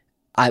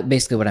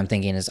 Basically what I'm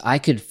thinking is I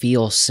could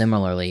feel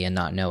similarly and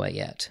not know it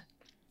yet.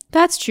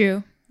 That's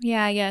true.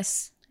 Yeah, I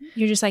guess.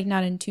 You're just like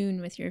not in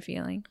tune with your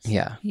feelings.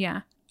 Yeah.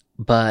 Yeah.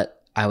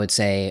 But I would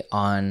say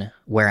on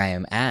where I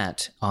am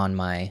at on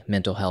my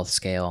mental health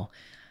scale,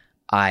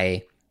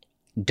 I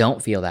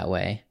don't feel that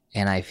way.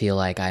 And I feel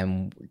like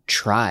I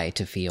try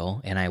to feel,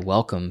 and I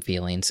welcome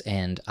feelings,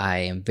 and I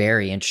am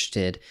very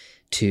interested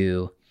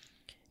to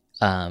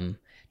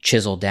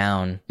chisel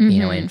down,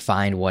 and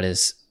find what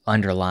is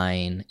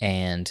underlying.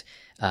 And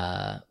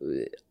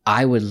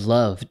I would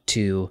love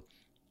to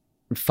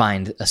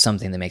find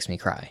something that makes me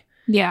cry.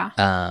 Yeah.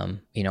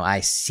 I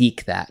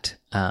seek that.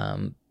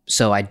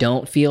 So I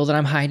don't feel that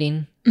I'm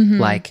hiding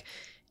like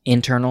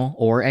internal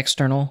or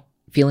external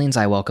feelings.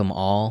 I welcome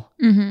all.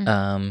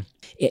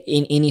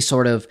 In any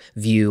sort of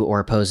view or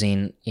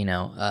opposing,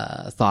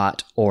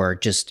 thought or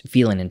just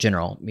feeling in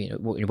general,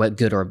 what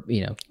good or,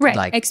 Right.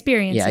 like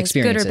Experiences,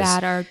 experiences, good or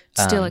bad, are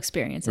still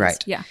experiences.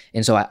 right. Yeah.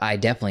 And so I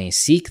definitely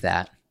seek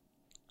that.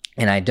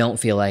 And I don't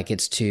feel like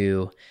it's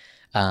to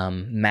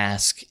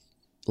mask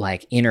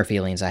like inner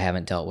feelings I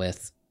haven't dealt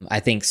with. I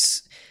think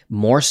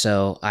more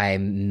so I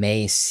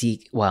may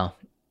seek, well,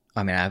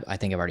 I mean, I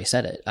think I've already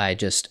said it.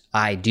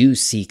 I do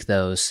seek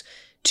those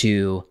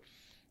to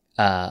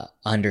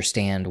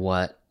understand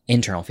what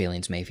internal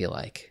feelings may feel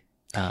like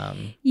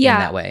in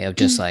that way of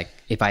just like,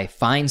 if I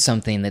find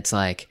something that's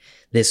like,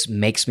 this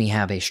makes me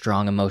have a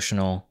strong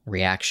emotional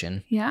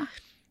reaction. Yeah.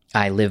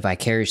 I live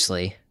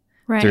vicariously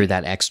through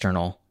that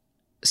external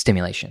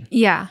stimulation.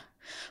 Yeah.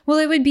 Well,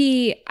 it would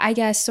be, I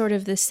guess, sort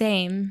of the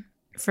same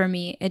for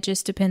me. It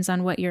just depends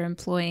on what you're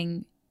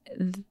employing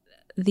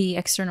the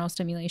external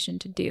stimulation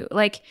to do.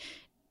 Like,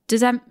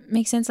 does that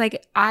make sense?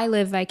 Like, I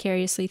live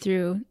vicariously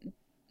through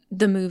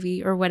the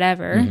movie or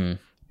whatever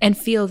and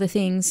feel the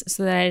things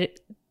so that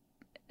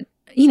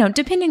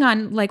depending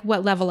on like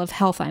what level of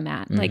health I'm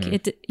at, like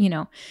it,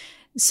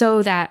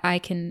 so that I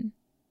can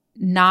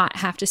not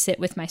have to sit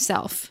with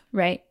myself,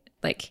 right?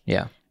 Like,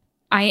 yeah,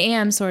 I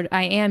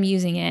am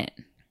using it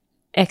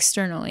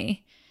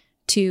externally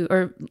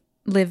or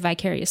live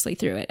vicariously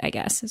through it, I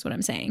guess is what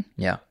I'm saying.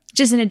 Yeah.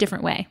 Just in a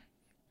different way.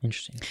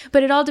 Interesting.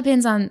 But it all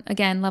depends on,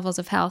 again, levels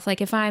of health. Like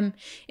if I'm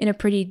in a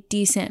pretty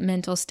decent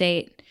mental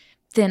state,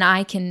 then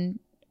I can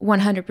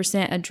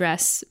 100%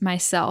 address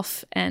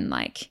myself and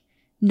like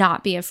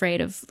not be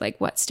afraid of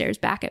like what stares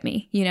back at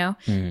me,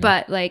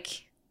 But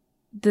like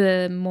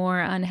the more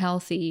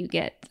unhealthy you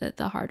get,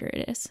 the harder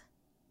it is.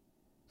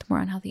 The more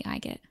unhealthy I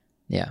get.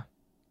 Yeah.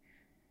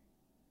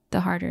 The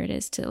harder it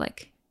is to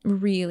like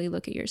really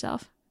look at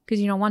yourself because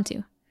you don't want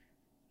to.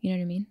 You know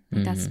what I mean?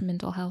 Like that's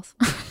mental health.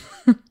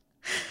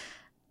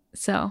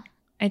 So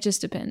it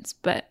just depends.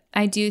 But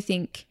I do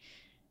think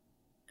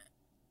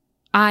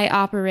I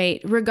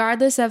operate,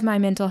 regardless of my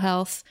mental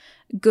health,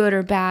 good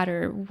or bad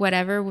or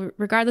whatever,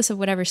 regardless of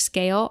whatever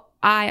scale,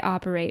 I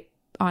operate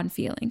on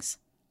feelings.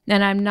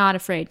 And I'm not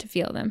afraid to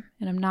feel them.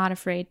 And I'm not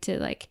afraid to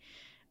like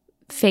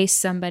face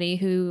somebody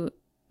who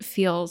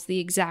feels the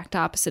exact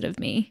opposite of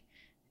me.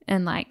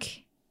 And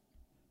like,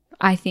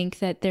 I think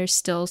that there's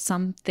still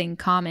something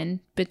common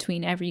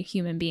between every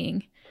human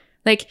being.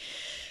 Like,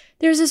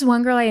 there's this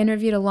one girl I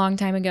interviewed a long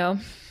time ago,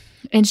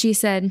 and she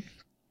said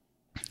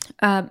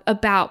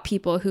about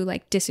people who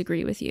like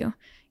disagree with you.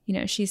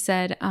 She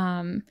said,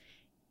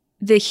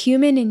 the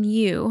human in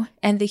you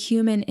and the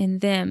human in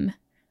them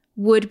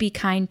would be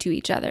kind to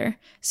each other.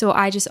 So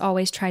I just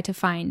always try to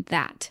find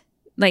that.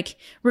 Like,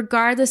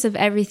 regardless of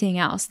everything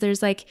else,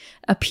 there's like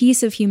a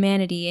piece of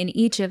humanity in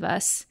each of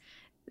us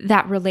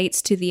that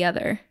relates to the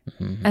other.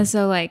 And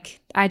so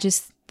like,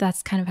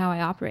 that's kind of how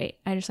I operate.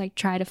 I just like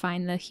try to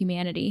find the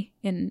humanity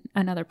in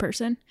another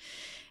person.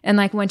 And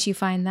like, once you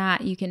find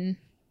that, you can,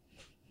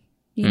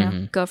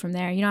 go from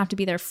there. You don't have to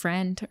be their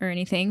friend or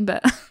anything,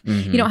 but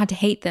you don't have to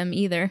hate them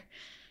either.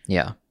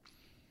 Yeah.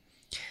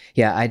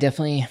 Yeah.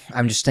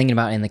 I'm just thinking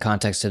about in the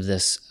context of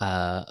this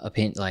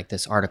opinion, like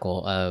this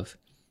article of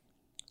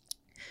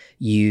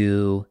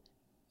you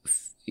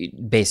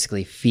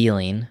basically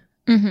feeling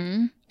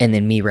and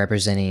then me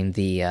representing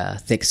the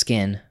thick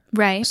skin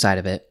side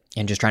of it.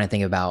 And just trying to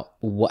think about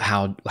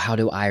how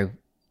do I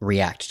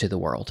react to the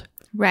world,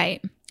 right?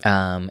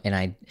 And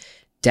I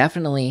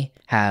definitely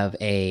have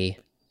a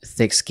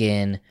thick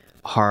skin,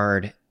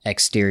 hard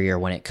exterior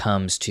when it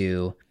comes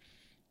to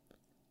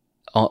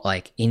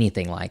like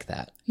anything like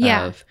that.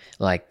 Yeah, of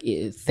like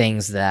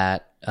things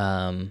that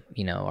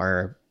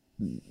are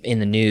in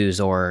the news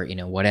or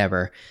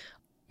whatever.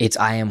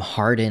 I am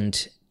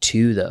hardened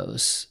to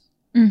those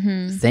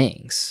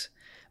things,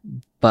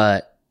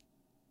 but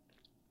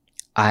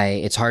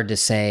it's hard to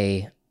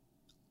say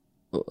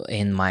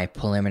in my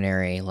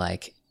preliminary,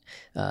 like,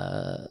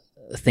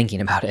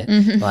 thinking about it,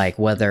 like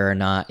whether or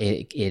not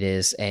it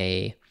is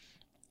a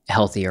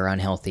healthy or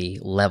unhealthy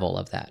level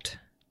of that.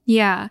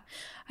 Yeah.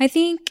 I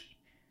think,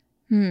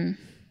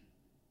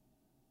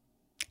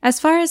 as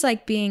far as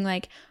like being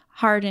like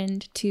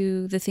hardened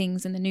to the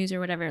things in the news or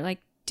whatever, like,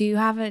 do you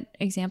have an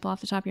example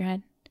off the top of your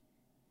head?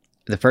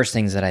 The first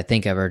things that I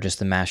think of are just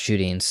the mass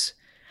shootings.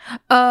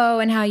 Oh,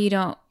 and how you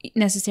don't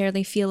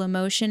necessarily feel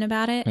emotion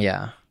about it?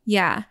 Yeah.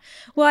 Yeah.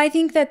 Well, I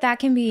think that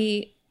can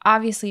be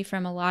obviously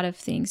from a lot of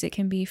things. It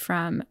can be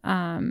from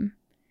an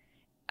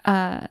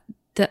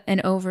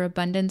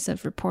overabundance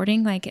of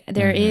reporting. Like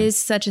there is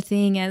such a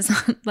thing as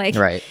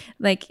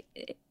like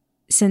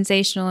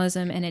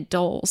sensationalism, and it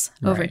dulls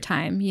over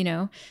time.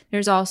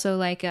 There's also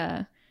like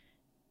and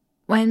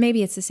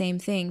maybe it's the same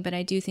thing, but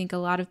I do think a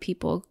lot of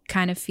people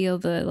kind of feel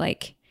the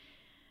like,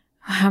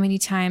 how many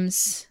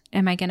times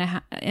am I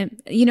gonna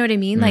you know what I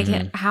mean? Like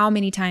how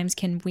many times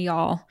can we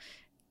all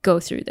go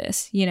through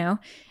this,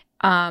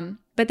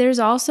 but there's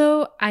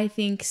also, I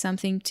think,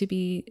 something to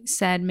be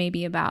said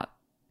maybe about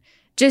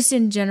just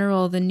in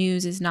general, the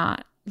news is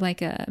not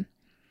like a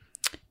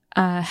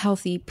a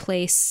healthy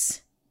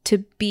place to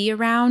be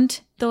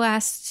around the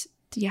last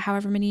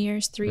however many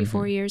years, 3,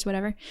 4 years,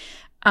 whatever.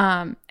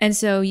 And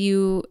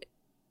so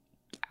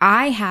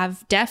I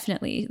have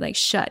definitely like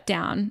shut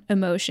down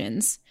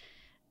emotions,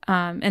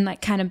 and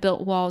like kind of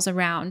built walls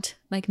around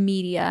like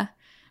media,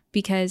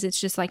 because it's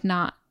just like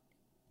not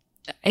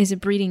is a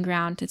breeding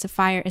ground. It's a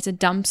fire. It's a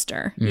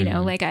dumpster, you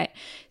know, like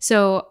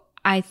so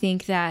I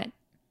think that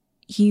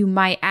you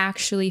might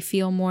actually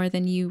feel more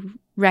than you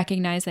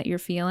recognize that you're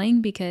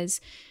feeling, because,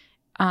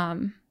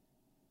 I'm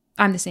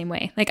the same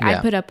way. Like I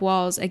put up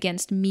walls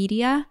against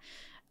media,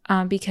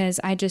 because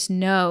I just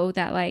know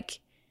that like,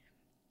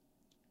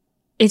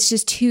 it's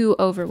just too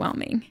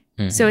overwhelming.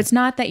 So it's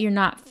not that you're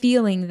not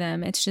feeling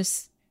them. It's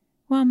just,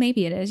 well,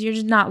 maybe it is. You're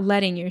just not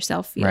letting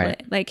yourself feel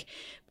it. Like,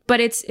 but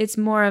it's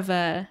more of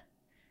a,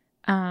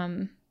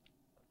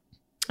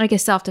 like a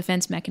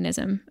self-defense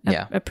mechanism,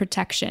 a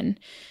protection,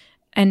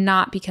 and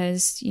not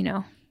because, you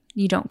know,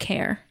 you don't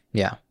care.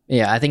 Yeah.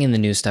 Yeah. I think in the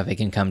new stuff, it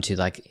can come to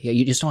like,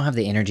 you just don't have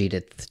the energy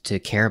to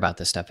care about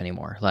this stuff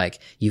anymore. Like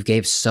you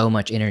gave so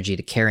much energy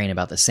to caring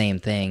about the same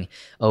thing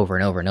over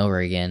and over and over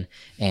again.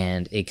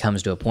 And it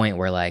comes to a point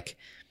where like,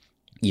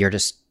 you're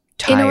just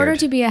tired. In order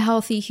to be a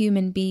healthy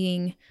human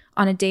being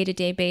on a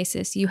day-to-day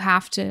basis, you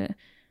have to,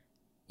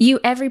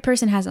 every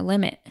person has a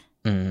limit,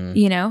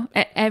 you know,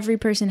 every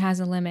person has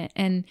a limit.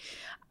 And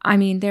I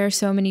mean, there are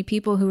so many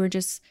people who are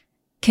just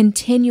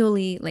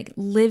continually like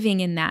living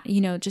in that,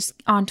 you know, just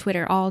on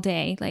Twitter all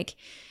day, like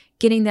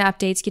getting the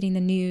updates, getting the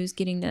news,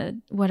 getting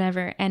the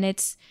whatever. And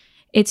it's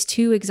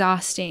too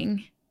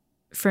exhausting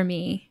for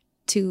me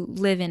to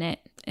live in it.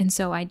 And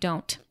so I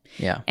don't.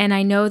 Yeah. And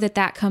I know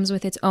that comes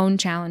with its own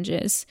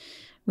challenges,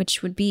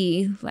 which would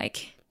be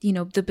like, you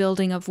know, the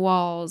building of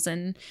walls,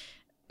 and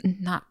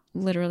not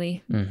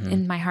literally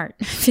in my heart,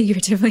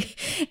 figuratively,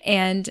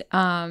 and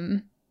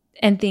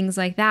things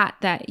like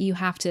that you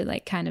have to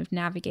like kind of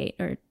navigate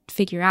or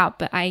figure out.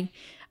 But I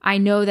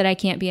know that I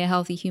can't be a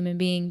healthy human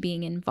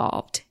being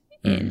involved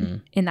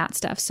in that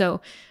stuff.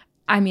 So,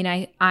 I mean,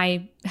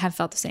 I have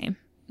felt the same.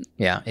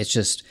 Yeah. It's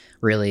just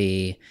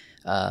really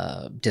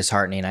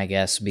disheartening, I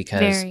guess,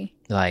 because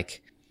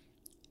like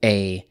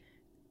the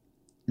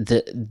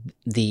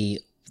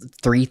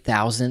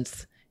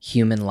 3,000th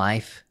human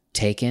life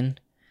taken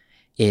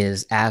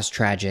is as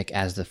tragic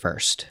as the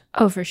first.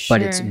 Oh, for sure.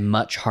 But it's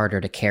much harder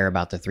to care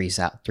about the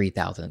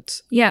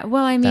 3,000th. Yeah,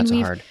 well, I mean, that's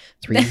hard.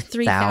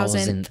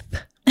 3,000th.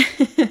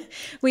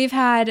 We've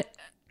had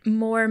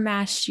more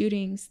mass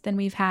shootings than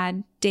we've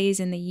had days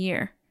in the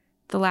year.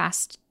 The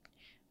last,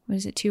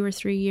 2 or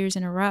 3 years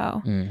in a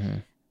row.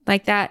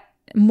 Like that,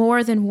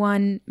 more than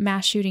one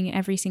mass shooting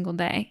every single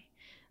day.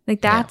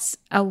 Like that's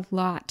a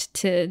lot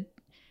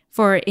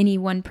for any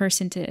one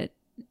person to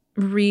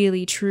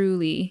really,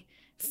 truly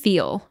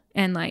feel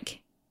and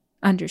like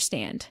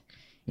understand.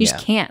 You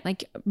just can't,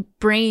 like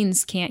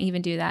brains can't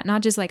even do that.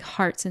 Not just like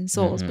hearts and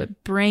souls,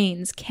 but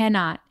brains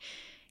cannot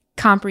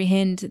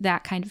comprehend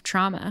that kind of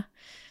trauma.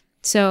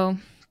 So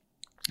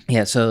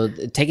yeah, so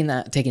taking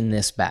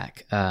this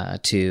back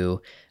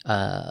to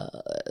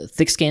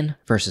thick skin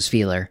versus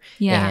feeler,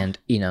 and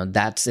you know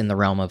that's in the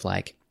realm of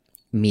like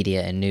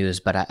media and news.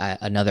 But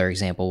another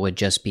example would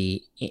just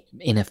be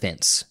in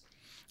offense.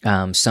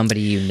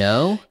 Somebody you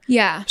know,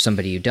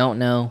 somebody you don't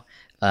know,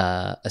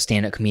 a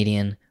stand-up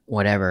comedian,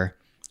 whatever,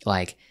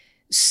 like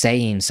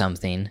saying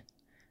something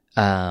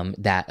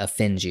that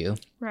offends you.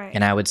 Right.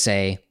 And I would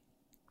say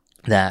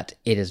that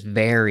it is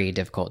very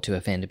difficult to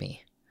offend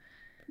me.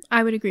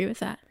 I would agree with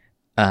that.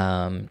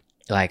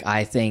 Like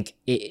I think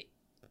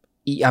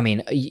I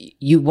mean,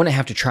 you wouldn't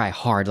have to try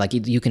hard. Like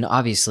you can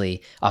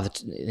obviously,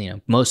 you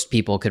know, most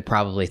people could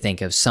probably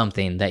think of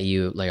something that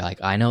you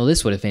like, I know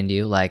this would offend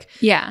you. Like,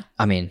 yeah,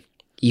 I mean,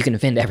 you can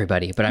offend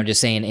everybody, but I'm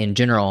just saying in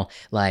general,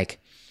 like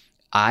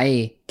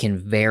I can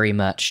very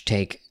much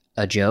take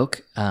a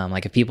joke.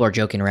 Like if people are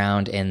joking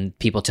around and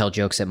people tell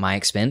jokes at my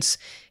expense,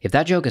 if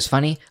that joke is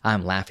funny,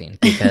 I'm laughing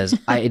because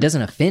it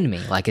doesn't offend me.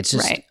 Like it's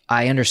just,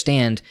 I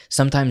understand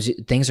sometimes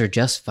things are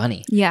just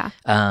funny. Yeah.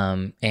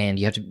 And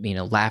you have to, you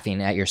know,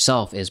 laughing at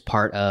yourself is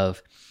part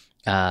of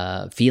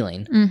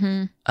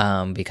feeling.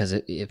 Because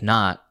if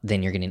not,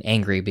 then you're getting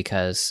angry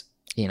because,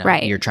 you know,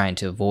 you're trying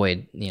to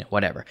avoid, you know,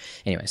 whatever.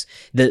 Anyways,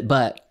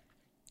 but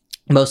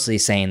mostly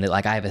saying that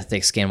like I have a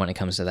thick skin when it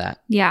comes to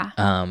that. Yeah.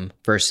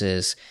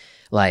 Versus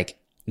like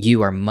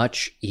you are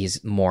much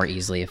more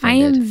easily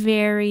offended. I am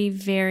very,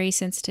 very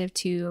sensitive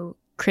to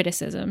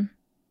criticism,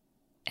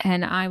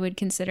 and I would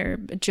consider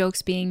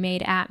jokes being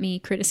made at me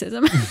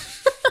criticism.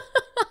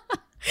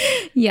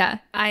 Yeah,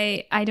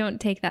 I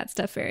don't take that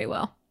stuff very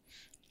well.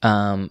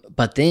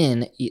 But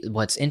then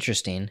what's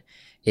interesting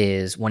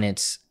is when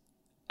it's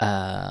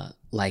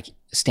like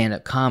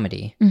stand-up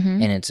comedy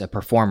and it's a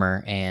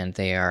performer and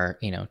they are,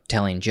 you know,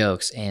 telling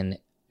jokes, and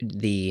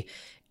the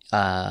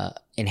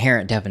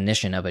inherent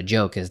definition of a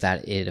joke is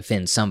that it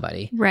offends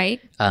somebody. Right.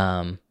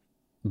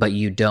 But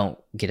you don't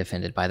get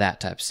offended by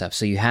that type of stuff.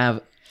 So you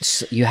have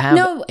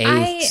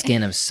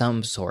skin of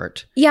some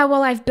sort. Yeah,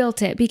 well, I've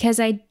built it because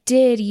I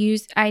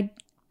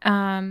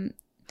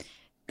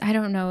I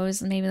don't know, it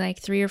was maybe like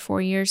 3 or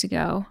 4 years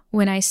ago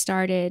when I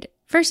started.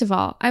 First of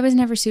all, I was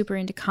never super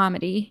into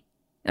comedy,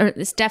 or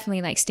it's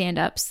definitely like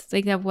stand-ups.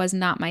 Like that was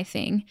not my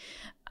thing.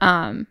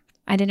 I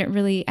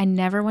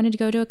never wanted to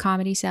go to a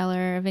comedy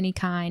cellar of any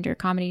kind or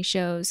comedy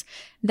shows.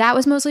 That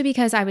was mostly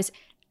because I was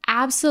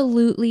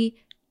absolutely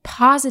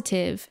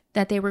positive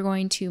that they were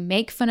going to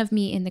make fun of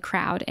me in the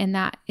crowd. And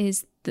that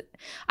is,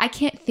 I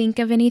can't think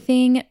of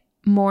anything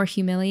more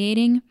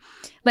humiliating.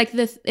 Like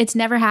it's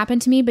never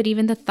happened to me, but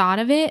even the thought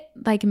of it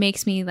like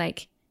makes me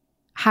like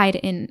hide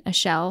in a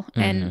shell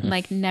and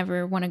like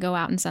never want to go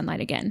out in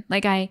sunlight again.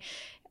 Like I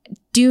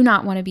do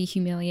not want to be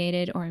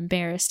humiliated or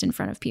embarrassed in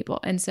front of people.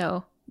 And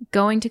so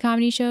going to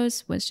comedy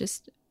shows was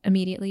just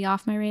immediately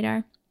off my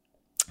radar.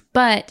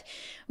 But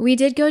we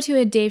did go to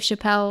a Dave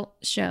Chappelle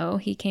show.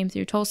 He came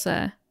through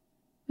Tulsa.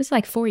 It was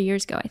like 4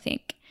 years ago, I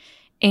think.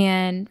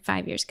 And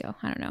 5 years ago.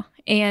 I don't know.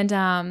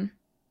 And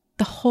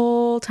the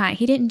whole time,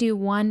 he didn't do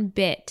one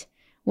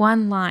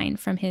line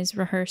from his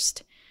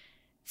rehearsed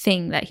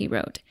thing that he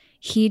wrote.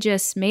 He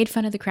just made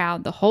fun of the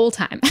crowd the whole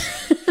time.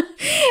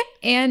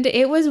 And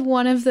it was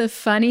one of the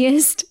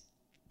funniest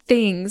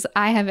things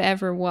I have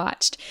ever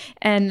watched.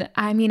 And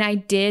I mean, I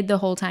did the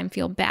whole time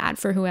feel bad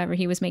for whoever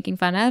he was making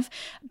fun of,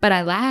 but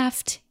I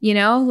laughed, you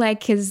know,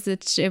 like, cause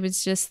it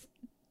was just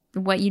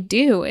what you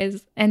do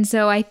is. And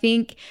so I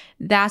think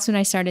that's when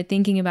I started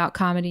thinking about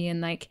comedy.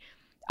 And like,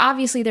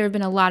 obviously there have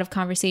been a lot of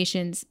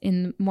conversations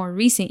in more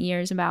recent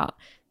years about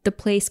the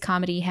place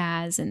comedy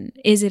has, and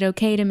is it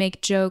okay to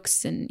make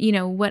jokes, and you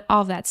know, what,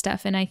 all that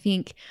stuff. And I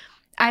think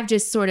I've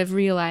just sort of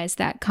realized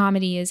that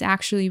comedy is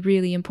actually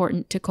really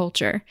important to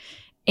culture.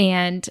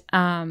 And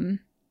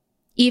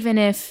even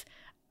if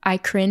I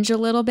cringe a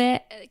little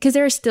bit, because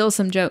there are still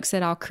some jokes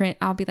that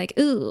I'll be like,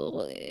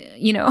 ooh,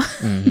 you know,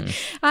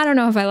 I don't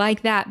know if I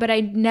like that, but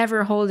I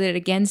never hold it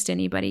against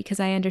anybody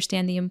because I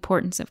understand the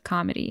importance of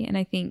comedy. And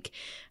I think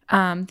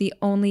the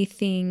only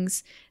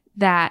things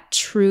that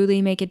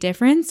truly make a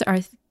difference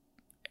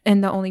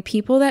and the only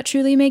people that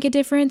truly make a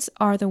difference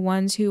are the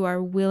ones who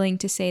are willing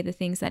to say the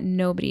things that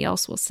nobody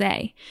else will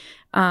say.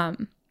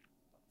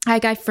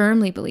 Like I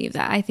firmly believe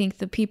that. I think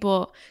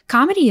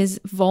comedy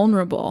is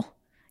vulnerable.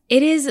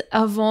 It is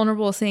a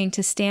vulnerable thing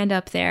to stand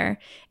up there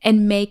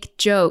and make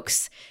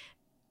jokes,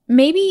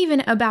 maybe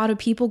even about a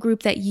people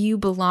group that you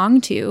belong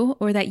to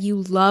or that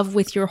you love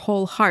with your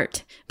whole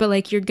heart. But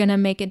like you're going to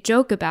make a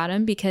joke about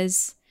them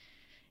because,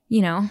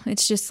 you know,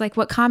 it's just like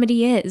what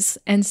comedy is.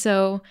 And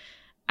so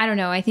I don't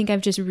know. I think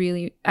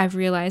I've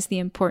realized the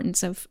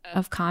importance of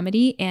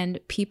comedy and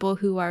people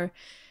who are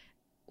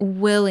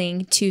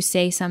willing to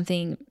say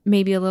something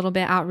maybe a little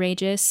bit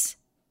outrageous,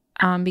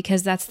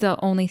 because that's the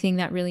only thing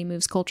that really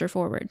moves culture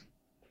forward.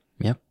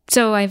 Yep.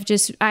 So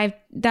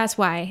that's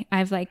why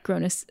I've like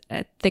grown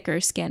a thicker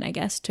skin, I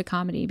guess, to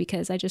comedy,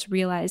 because I just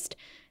realized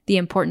the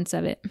importance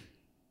of it.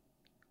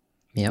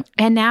 Yep.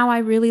 And now I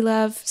really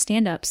love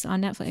stand-ups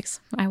on Netflix.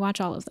 I watch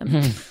all of them.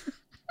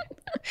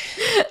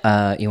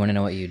 You want to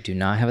know what you do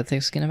not have a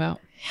thick skin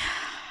about?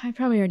 I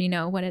probably already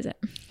know. What is it?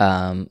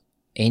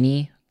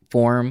 Any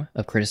form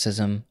of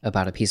criticism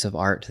about a piece of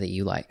art that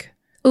you like.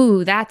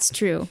 Ooh, that's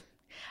true.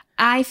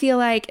 I feel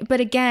like, but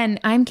again,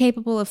 I'm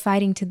capable of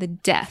fighting to the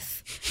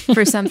death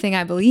for something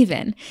I believe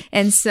in.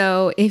 And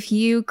so if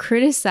you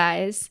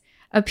criticize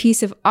a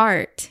piece of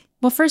art,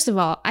 well, first of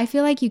all, I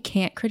feel like you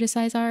can't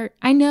criticize art.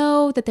 I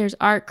know that there's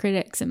art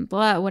critics and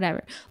blah,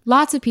 whatever.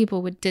 Lots of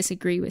people would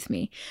disagree with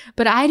me,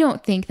 but I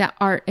don't think that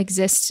art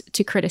exists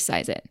to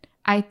criticize it.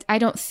 I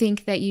don't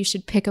think that you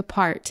should pick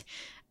apart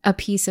a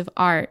piece of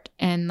art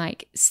and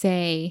like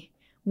say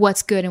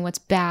what's good and what's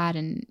bad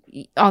and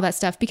all that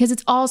stuff, because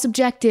it's all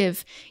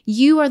subjective.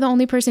 You are the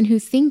only person who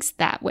thinks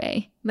that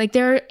way. Like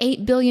there are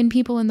 8 billion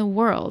people in the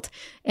world,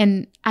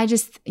 and I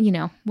just, you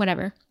know,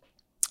 whatever.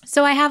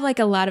 So I have like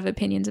a lot of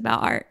opinions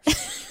about art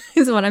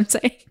is what I'm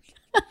saying.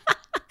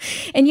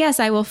 And yes,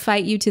 I will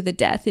fight you to the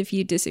death if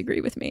you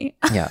disagree with me.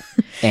 Yeah.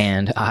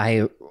 And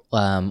I,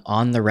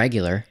 on the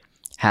regular,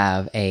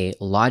 have a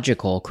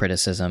logical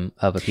criticism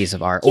of a piece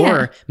of art,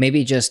 or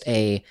maybe just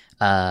a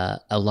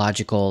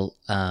logical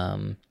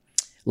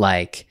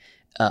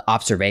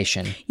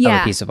observation of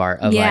a piece of art.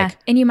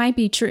 And you might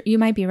be true. You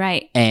might be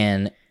right.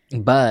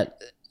 But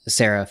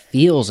Sarah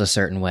feels a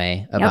certain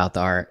way about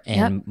the art,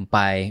 and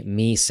by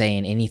me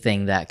saying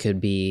anything that could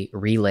be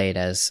relayed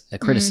as a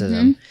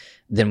criticism,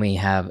 then we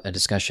have a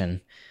discussion,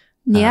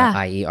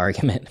 i.e.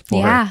 argument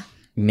for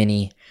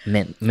many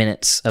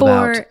minutes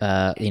about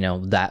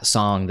that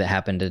song that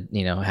happened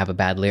to have a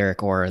bad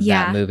lyric, or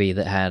that movie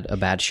that had a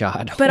bad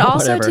shot. But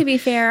also, to be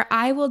fair,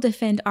 I will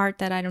defend art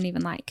that I don't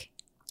even like.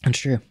 That's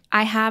true.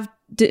 I have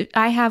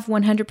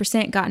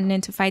 100% gotten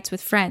into fights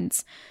with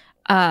friends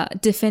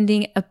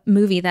defending a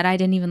movie that I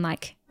didn't even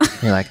like.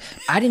 You're like,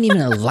 I didn't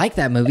even like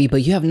that movie,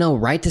 but you have no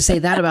right to say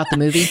that about the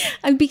movie.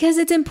 Because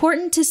it's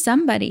important to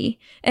somebody.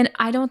 And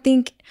I don't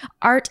think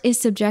art is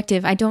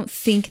subjective. I don't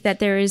think that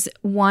there is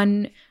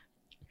one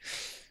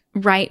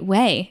right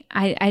way.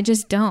 I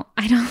just don't.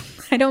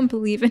 I don't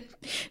believe in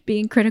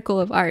being critical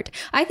of art.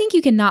 I think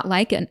you can not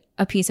like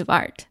a piece of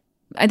art.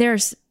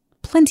 There's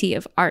plenty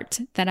of art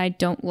that I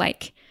don't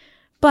like.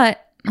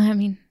 But I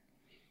mean,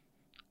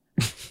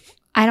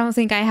 I don't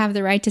think I have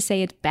the right to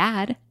say it's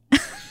bad.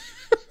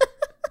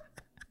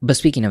 But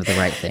speaking of the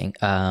right thing,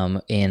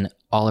 in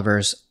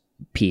Oliver's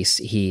piece,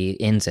 he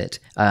ends it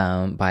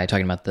by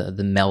talking about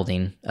the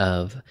melding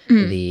of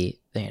the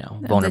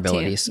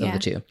vulnerabilities of the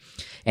two.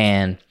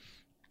 And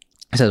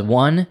it says,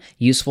 one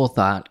useful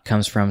thought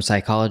comes from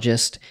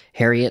psychologist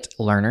Harriet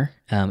Lerner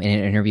in an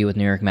interview with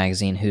New York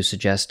Magazine, who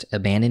suggests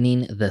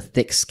abandoning the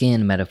thick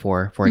skin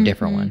metaphor for a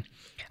different one.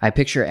 I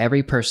picture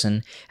every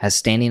person as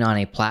standing on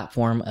a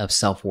platform of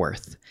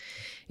self-worth.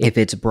 If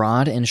it's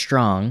broad and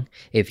strong,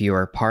 if you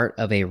are part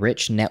of a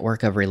rich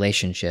network of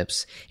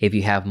relationships, if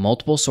you have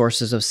multiple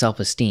sources of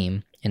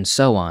self-esteem, and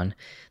so on,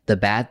 the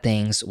bad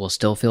things will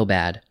still feel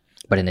bad,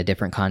 but in a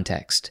different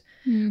context.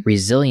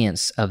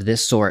 Resilience of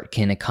this sort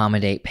can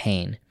accommodate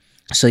pain,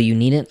 so you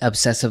needn't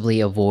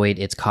obsessively avoid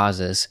its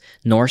causes,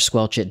 nor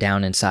squelch it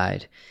down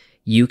inside.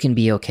 You can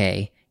be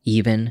okay,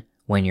 even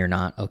when you're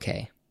not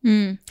okay.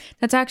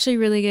 That's actually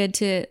really good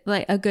to,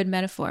 like, a good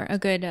metaphor, a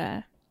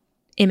good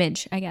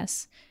image, I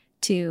guess,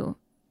 to,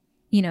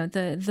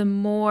 the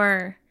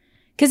more,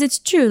 because it's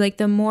true, like,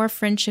 the more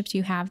friendships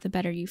you have, the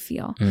better you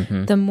feel.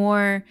 The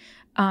more,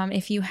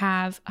 if you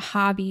have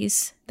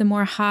hobbies, the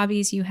more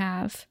hobbies you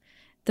have,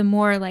 the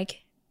more,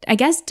 like, I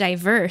guess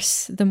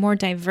the more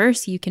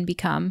diverse you can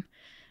become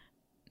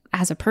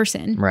as a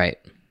person. Right.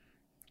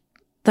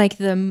 Like,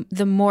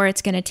 the more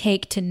it's going to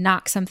take to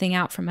knock something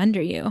out from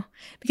under you.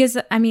 Because,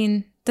 I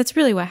mean, that's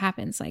really what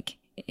happens. Like,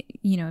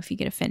 if you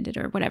get offended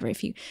or whatever,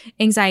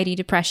 anxiety,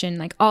 depression,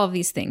 like all of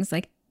these things,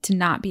 like, to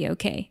not be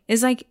okay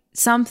is like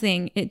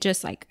something, it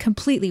just like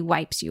completely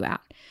wipes you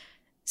out.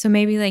 So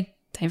maybe like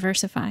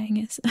diversifying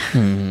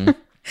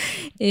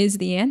is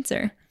the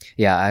answer.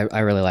 Yeah, I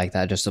really like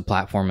that. Just a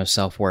platform of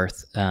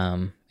self-worth.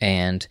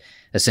 And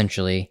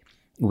essentially,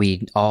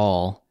 we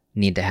all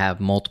need to have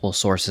multiple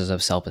sources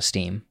of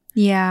self-esteem.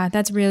 Yeah,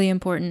 that's really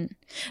important.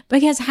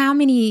 Because how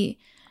many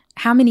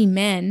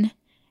men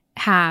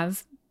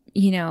have,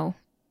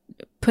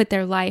 put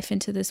their life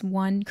into this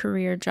one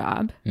career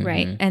job,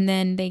 right? And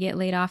then they get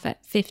laid off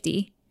at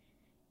 50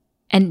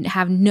 and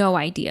have no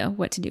idea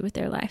what to do with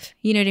their life.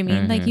 You know what I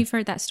mean? Like, you've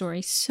heard that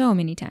story so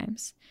many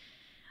times.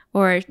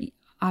 Or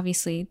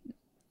obviously,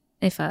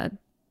 if a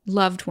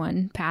loved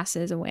one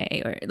passes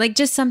away, or like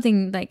just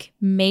something like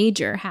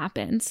major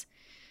happens,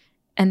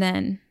 and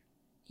then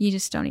you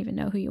just don't even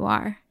know who you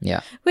are.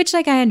 Yeah. Which,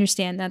 like, I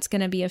understand that's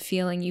going to be a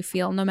feeling you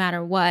feel no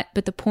matter what.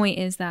 But the point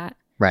is that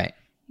right,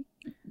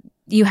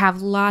 you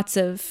have lots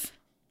of,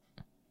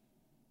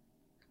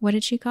 what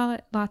did she call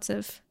it? Lots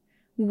of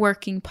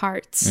working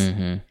parts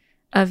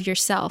of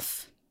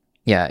yourself.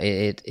 Yeah,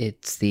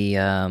 it's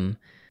the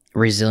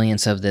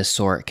resilience of this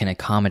sort can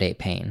accommodate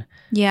pain.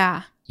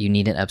 Yeah. You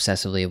needn't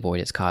obsessively avoid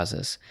its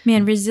causes.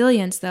 Man,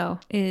 resilience, though,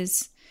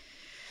 is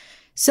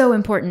so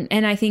important.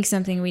 And I think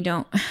something we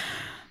don't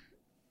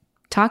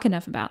talk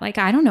enough about. Like,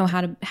 I don't know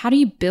how do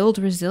you build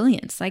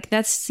resilience? Like,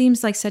 that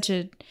seems like such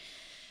a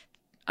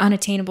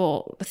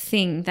unattainable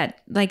thing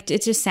that, like,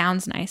 it just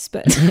sounds nice,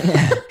 but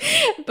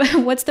but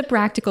what's the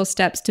practical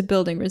steps to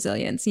building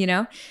resilience,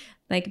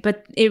 Like,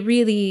 but it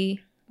really,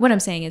 what I'm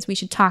saying is we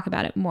should talk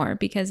about it more,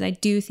 because I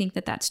do think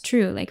that that's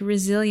true. Like,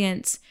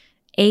 resilience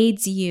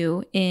aids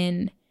you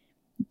in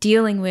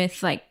dealing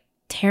with like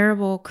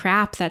terrible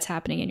crap that's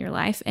happening in your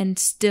life and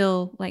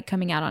still like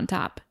coming out on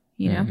top,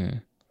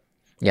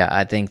 Yeah,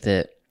 I think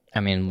that,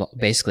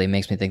 basically it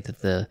makes me think that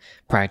the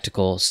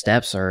practical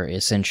steps are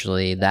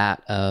essentially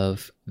that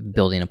of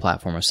building a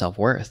platform of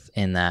self-worth,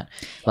 in that,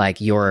 like,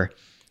 you're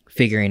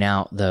figuring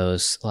out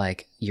those,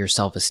 like, your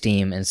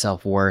self-esteem and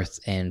self-worth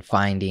and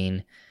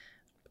finding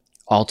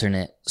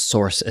alternate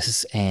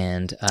sources.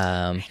 And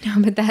I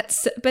know,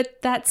 that's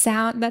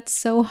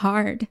so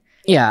hard.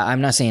 Yeah,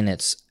 I'm not saying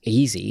it's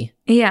easy.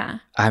 Yeah.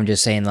 I'm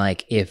just saying,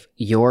 like, if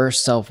your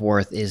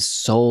self-worth is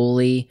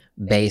solely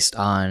based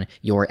on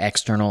your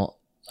external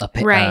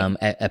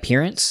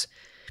appearance,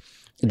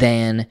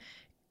 then,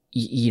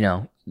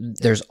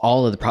 there's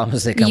all of the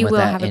problems that come with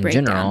that in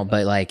general.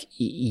 But, like,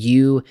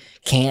 you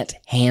can't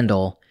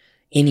handle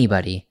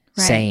anybody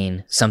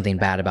saying something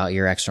bad about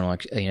your external,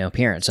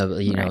 appearance. So,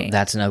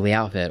 that's an ugly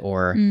outfit,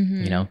 or,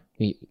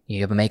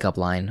 you have a makeup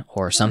line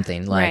or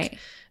something. Like,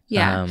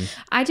 yeah.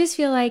 I just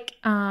feel like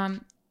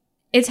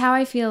it's how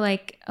I feel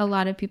like a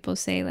lot of people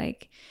say,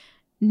 like,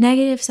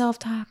 negative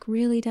self-talk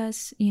really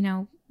does,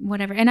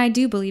 whatever. And I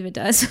do believe it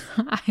does.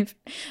 I've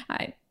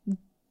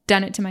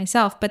done it to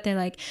myself, but they're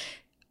like,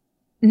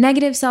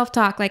 negative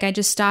self-talk, like, I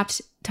just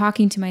stopped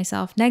talking to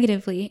myself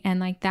negatively, and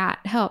like that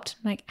helped.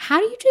 Like, how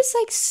do you just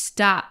like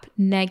stop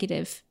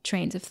negative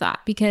trains of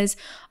thought? Because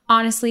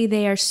honestly,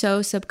 they are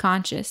so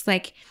subconscious.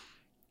 Like,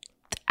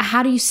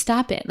 how do you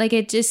stop it? Like,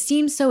 it just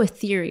seems so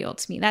ethereal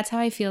to me. That's how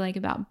I feel like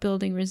about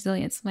building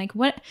resilience. Like,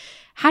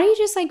 how do you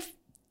just like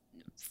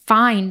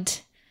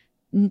find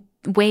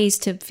ways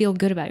to feel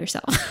good about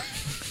yourself?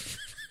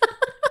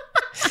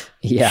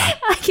 Yeah.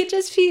 Like it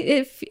just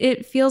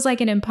it feels like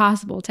an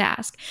impossible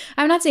task.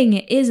 I'm not saying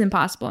it is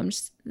impossible. I'm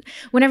just,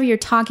 whenever you're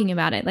talking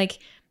about it, like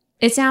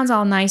it sounds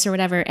all nice or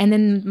whatever, and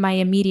then my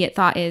immediate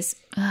thought is,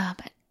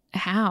 but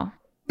how?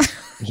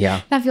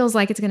 Yeah. That feels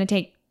like it's going to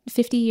take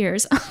 50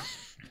 years.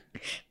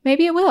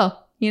 Maybe it will,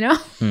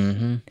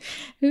 Mm-hmm.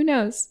 Who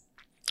knows?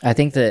 I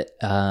think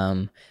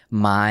that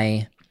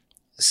my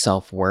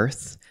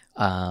self-worth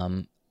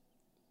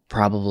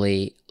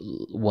probably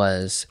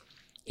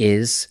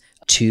is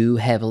too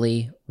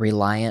heavily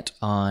reliant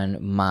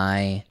on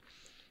my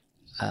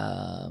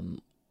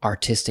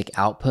artistic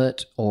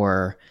output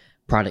or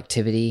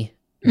productivity.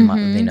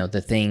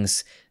 The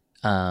things,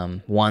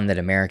 one that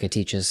America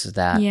teaches is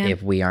that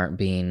if we aren't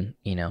being,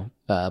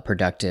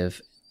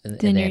 productive,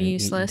 then you're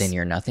useless. Then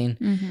you're nothing.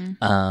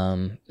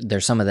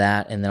 There's some of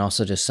that, and then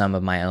also just some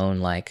of my own,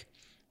 like,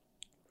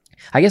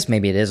 I guess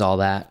maybe it is all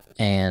that.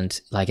 And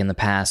like in the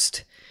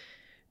past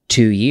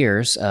 2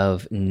 years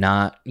of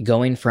not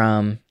going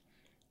from,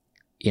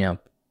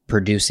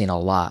 producing a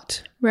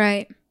lot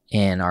right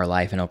in our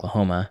life in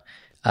Oklahoma,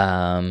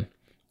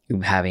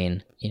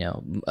 having,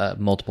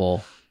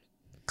 multiple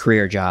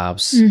career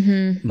jobs,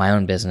 my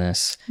own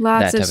business,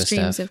 lots that type of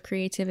streams stuff. of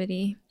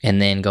creativity,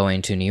 and then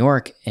going to New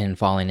York and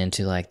falling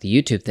into like the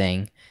YouTube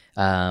thing,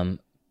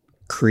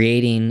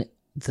 creating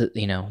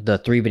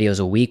the 3 videos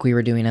a week we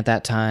were doing at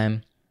that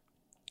time,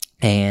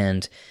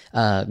 and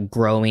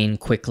growing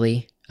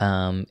quickly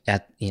in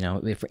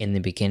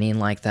the beginning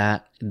like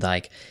that,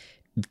 like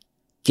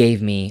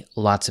gave me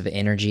lots of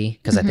energy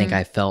because I think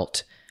I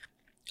felt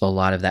a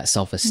lot of that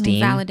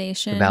self-esteem,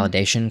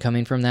 validation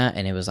coming from that.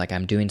 And it was like,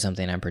 I'm doing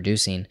something, I'm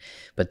producing.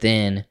 But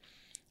then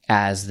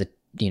as the,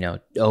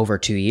 over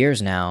 2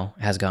 years now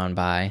has gone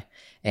by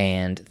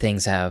and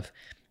things have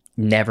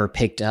never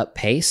picked up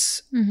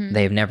pace,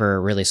 they've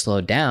never really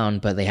slowed down,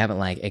 but they haven't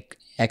like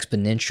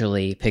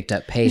exponentially picked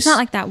up pace. It's not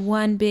like that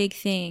one big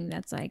thing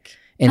that's like,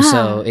 and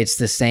so it's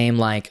the same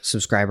like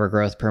subscriber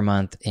growth per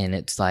month. And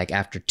it's like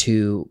after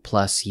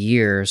 2+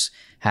 years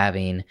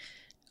having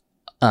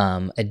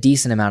a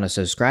decent amount of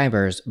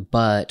subscribers,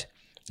 but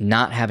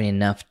not having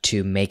enough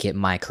to make it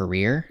my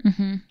career,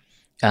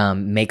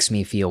 makes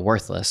me feel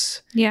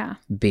worthless. Yeah.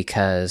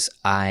 Because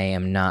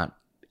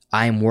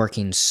I'm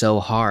working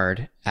so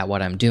hard at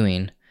what I'm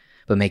doing,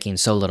 but making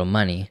so little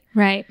money.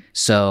 Right.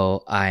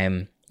 So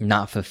I'm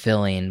not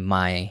fulfilling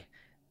my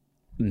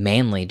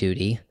manly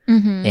duty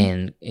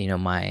in,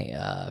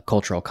 my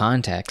cultural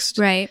context.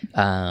 Right.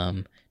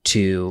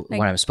 To like,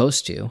 what I'm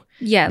supposed to.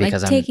 Yeah.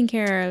 Because like taking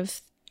care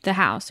of the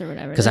house or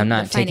whatever. Because I'm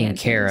not taking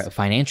care of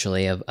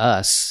financially of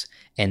us.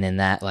 And then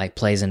that like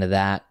plays into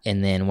that.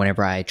 And then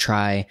whenever I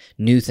try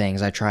new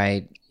things, I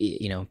try,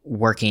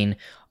 working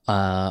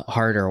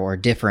harder or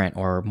different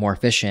or more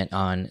efficient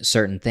on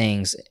certain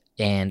things,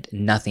 and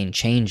nothing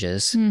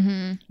changes,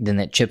 then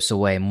it chips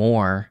away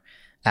more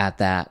at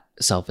that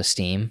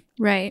self-esteem.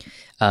 Right.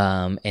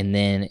 And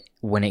then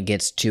when it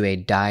gets to a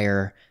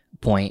dire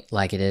point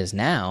like it is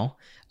now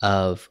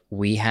of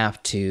we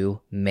have to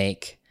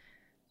make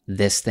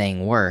this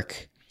thing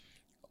work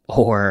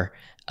or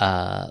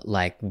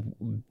like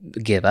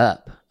give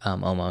up,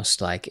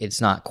 almost like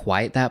it's not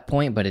quite that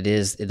point, but it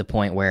is the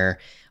point where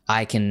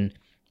I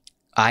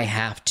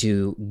have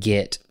to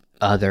get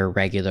other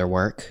regular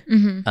work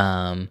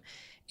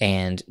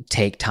and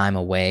take time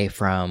away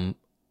from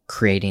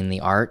creating the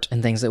art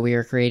and things that we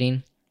are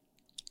creating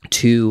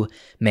to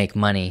make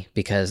money,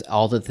 because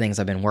all the things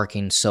I've been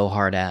working so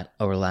hard at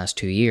over the last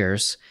 2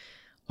 years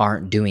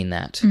aren't doing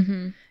that.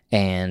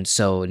 And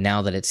so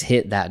now that it's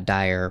hit that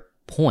dire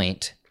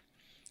point,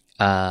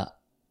 I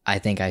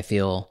think I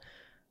feel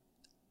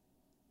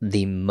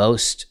the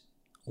most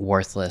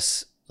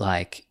worthless,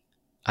 like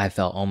I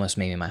felt almost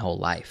maybe my whole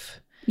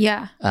life.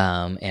 Yeah.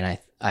 And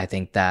I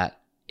think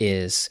that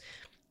is,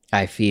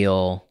 I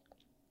feel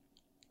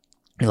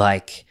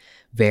like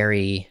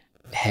very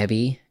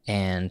heavy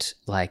and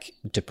like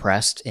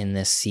depressed in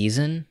this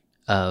season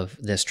of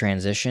this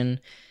transition,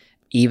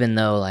 even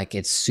though like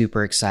it's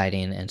super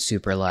exciting and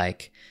super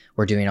like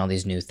we're doing all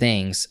these new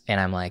things, and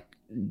I'm like,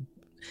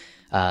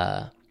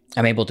 I'm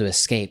able to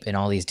escape in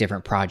all these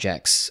different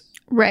projects.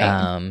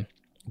 Right.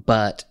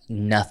 But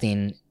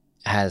nothing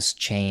has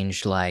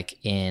changed like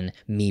in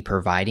me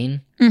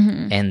providing.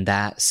 And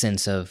that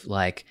sense of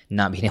like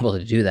not being able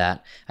to do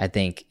that, I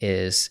think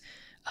is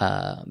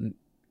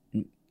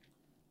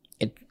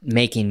it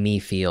making me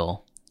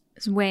feel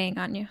it's weighing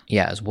on you.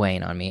 Yeah, it's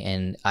weighing on me.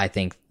 And I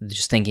think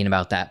just thinking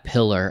about that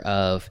pillar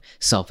of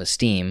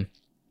self-esteem,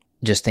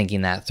 just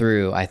thinking that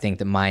through, I think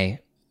that my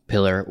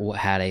pillar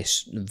had a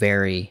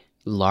very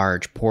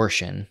large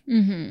portion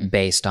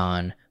based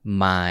on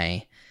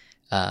my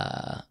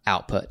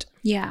output.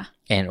 Yeah.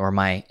 And or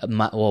my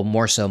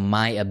more so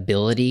my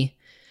ability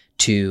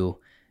to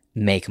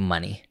make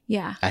money.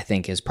 Yeah. I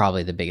think is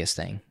probably the biggest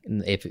thing.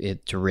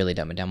 If to really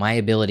dumb it down, my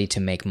ability to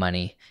make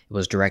money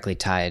is directly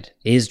tied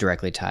to how I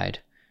feel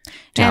about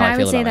myself. And I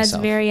would say that's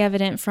very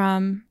evident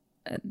from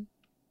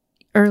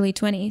early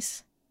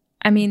 20s.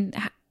 I mean,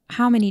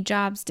 how many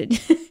jobs did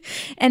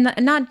And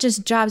not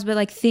just jobs, but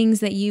like things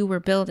that you were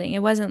building. It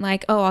wasn't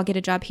like, oh, I'll get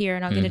a job here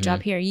and I'll get a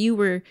job here. You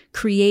were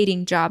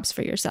creating jobs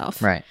for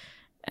yourself. Right.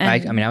 I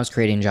was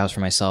creating jobs for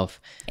myself.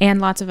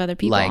 And lots of other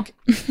people. Like,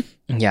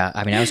 yeah,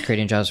 I was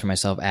creating jobs for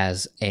myself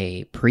as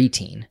a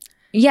preteen.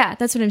 Yeah,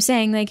 that's what I'm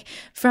saying. Like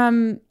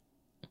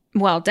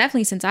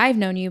definitely since I've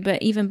known you,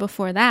 but even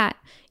before that,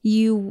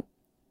 you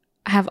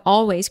have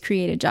always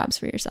created jobs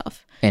for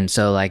yourself. And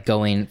so like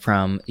going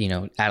from,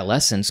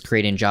 adolescence,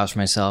 creating jobs for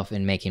myself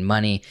and making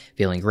money,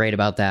 feeling great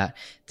about that,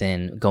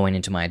 then going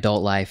into my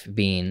adult life,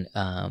 being,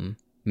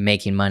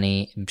 making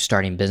money,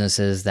 starting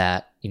businesses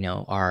that,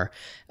 are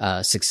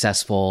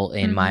successful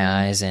in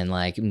my eyes, and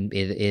like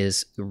it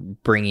is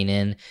bringing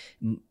in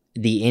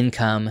the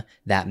income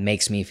that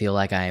makes me feel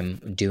like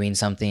I'm doing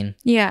something.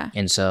 Yeah.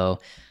 And so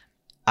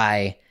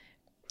I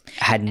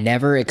had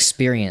never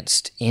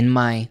experienced in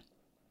my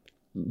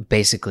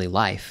basically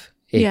life,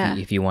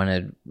 if you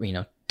want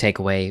to, take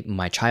away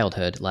my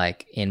childhood,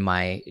 like in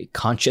my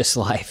conscious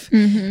life,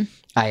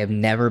 I have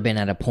never been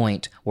at a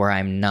point where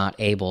I'm not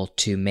able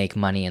to make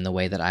money in the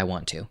way that I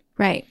want to.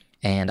 Right.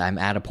 And I'm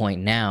at a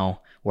point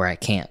now where I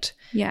can't.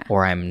 Yeah.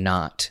 Or I'm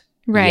not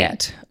right.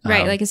 yet.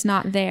 Right. Like it's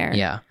not there.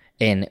 Yeah.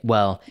 And it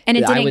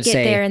didn't get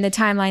there in the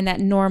timeline that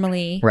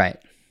normally right.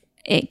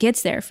 it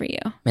gets there for you.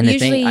 And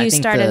usually you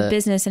start a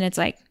business and it's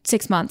like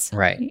 6 months.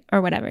 Right.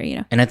 Or whatever,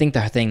 And I think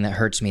the thing that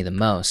hurts me the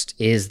most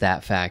is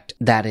that fact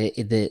that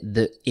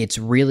it's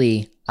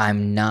really,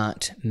 I'm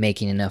not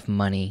making enough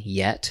money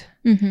yet.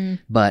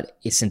 But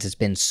since it's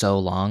been so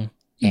long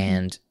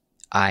and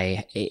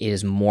it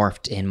is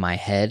morphed in my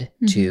head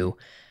to,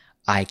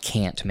 I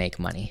can't make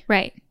money.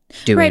 Right.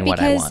 Doing what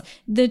I want.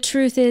 The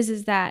truth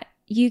is that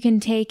you can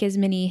take as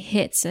many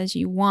hits as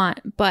you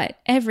want, but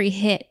every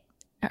hit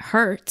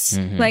hurts.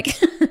 Like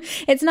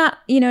it's not,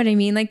 you know what I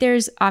mean? Like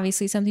there's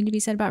obviously something to be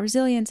said about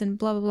resilience and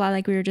blah, blah, blah,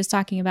 like we were just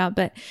talking about.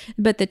 But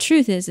the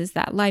truth is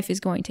that life is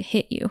going to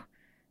hit you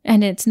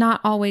and it's not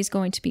always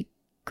going to be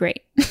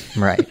great.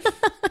 Right.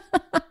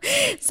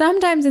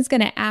 Sometimes it's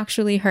going to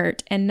actually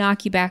hurt and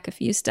knock you back a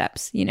few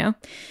steps,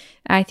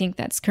 I think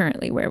that's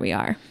currently where we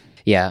are.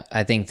 Yeah.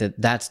 I think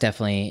that's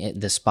definitely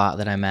the spot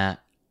that I'm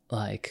at,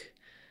 like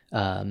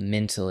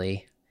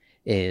mentally,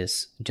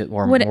 is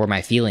where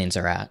my feelings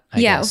are at.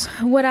 I guess.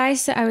 What I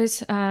said, I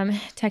was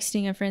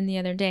texting a friend the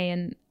other day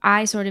and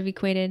I sort of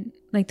equated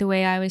like the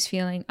way I was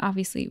feeling.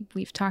 Obviously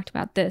we've talked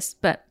about this,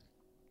 but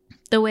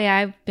the way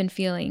I've been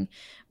feeling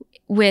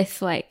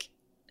with like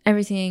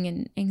everything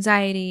and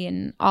anxiety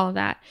and all of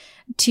that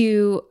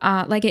to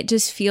like it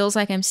just feels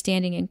like I'm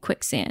standing in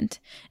quicksand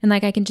and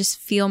like I can just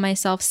feel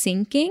myself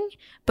sinking,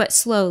 but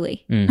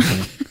slowly.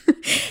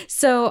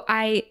 So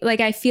I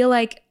feel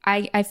like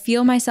I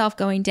feel myself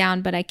going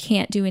down, but I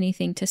can't do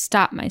anything to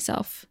stop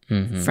myself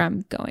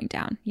from going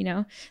down.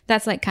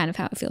 That's like kind of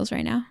how it feels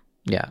right now.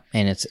 Yeah.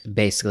 And it's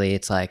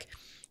like,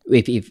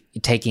 if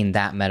taking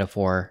that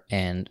metaphor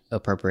and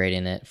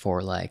appropriating it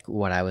for like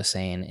what I was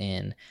saying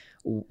in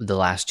the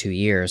last 2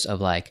 years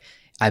of like,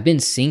 I've been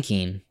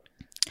sinking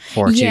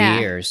for 2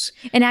 years.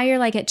 And now you're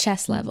like at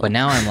chest level. But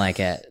now I'm like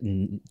at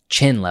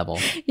chin level.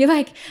 You're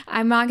like,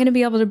 I'm not going to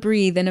be able to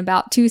breathe in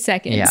about 2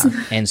 seconds. Yeah.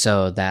 And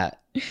so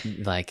that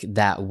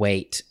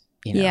weight,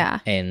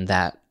 and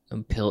that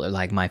pillar,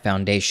 like my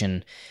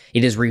foundation,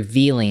 it is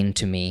revealing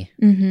to me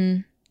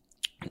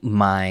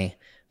my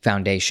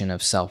foundation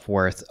of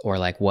self-worth, or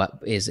like what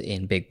is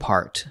in big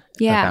part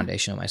a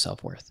foundation of my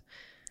self-worth.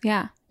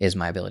 Yeah. Is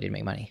my ability to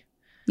make money.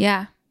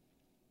 Yeah.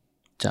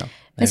 So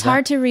it's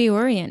hard to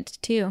reorient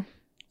too.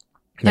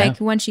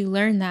 Like once you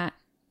learn that,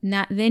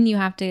 then you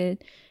have to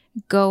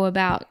go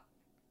about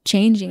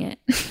changing it.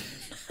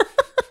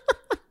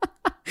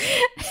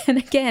 And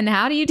again,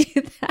 how do you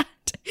do that?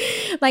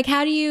 Like,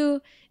 how do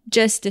you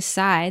just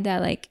decide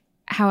that like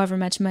however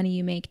much money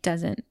you make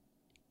doesn't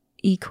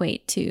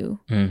equate to,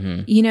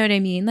 you know what I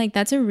mean? Like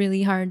that's a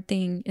really hard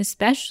thing,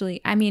 especially,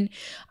 I mean,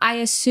 I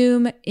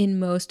assume in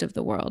most of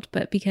the world,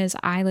 but because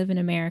I live in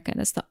America,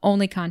 that's the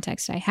only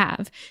context I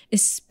have,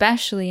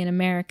 especially in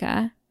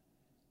America,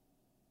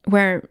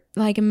 where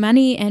like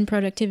money and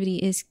productivity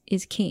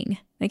is king.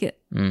 Like,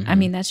 I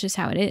mean, that's just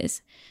how it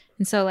is.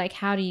 And so like,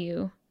 how do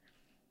you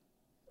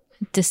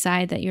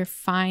decide that you're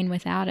fine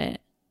without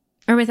it,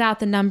 or without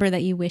the number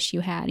that you wish you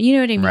had? You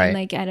know what I mean?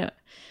 Right. Like,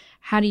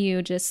 how do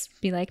you just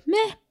be like,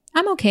 meh,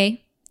 I'm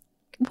okay.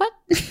 What?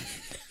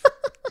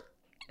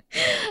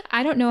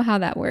 I don't know how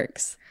that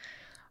works.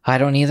 I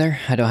don't either.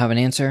 I don't have an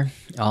answer.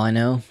 All I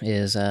know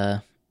is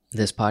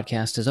this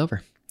podcast is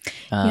over.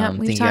 Yeah,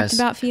 we've talked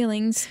about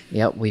feelings.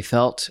 Yep, we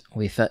felt.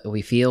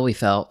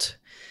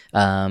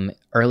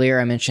 Earlier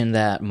I mentioned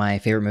that my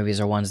favorite movies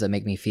are ones that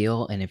make me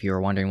feel, and if you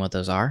were wondering what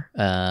those are,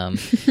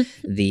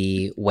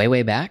 the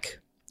Way Back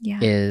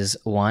is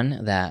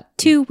one that...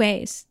 2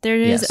 ways. There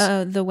is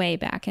The Way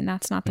Back, and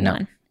that's not the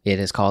one. It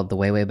is called The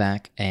Way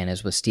Back, and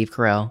it's with Steve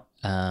Carell.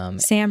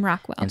 Sam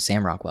Rockwell. And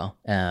Sam Rockwell.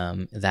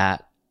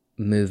 That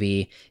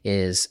movie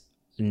is,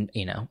 it's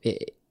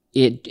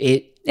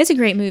a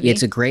great movie.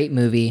 It's a great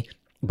movie,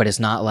 but it's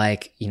not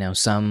like,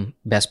 some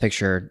Best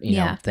Picture,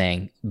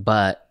 thing.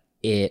 But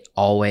it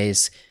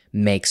always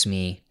makes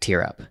me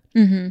tear up.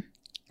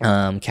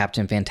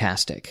 Captain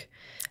Fantastic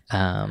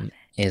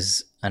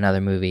is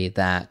another movie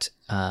that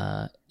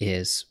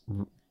is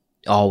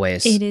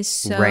always, it is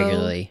so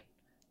regularly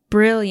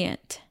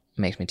brilliant.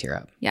 makes me tear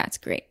up. Yeah, it's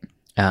great.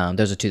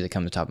 Those are two that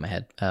come to the top of my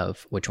head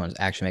of which ones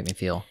actually make me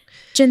feel.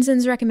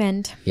 Jensen's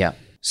recommend. Yeah.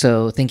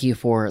 So thank you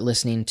for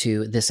listening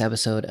to this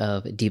episode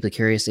of Deeply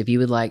Curious. If you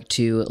would like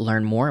to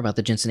learn more about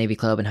the Jensen AV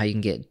Club and how you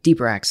can get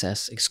deeper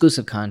access,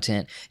 exclusive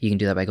content, you can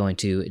do that by going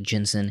to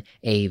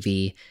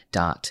jensenav.club.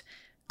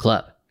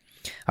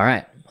 All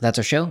right. Well, that's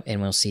our show,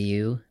 and we'll see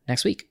you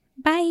next week.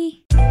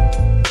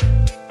 Bye.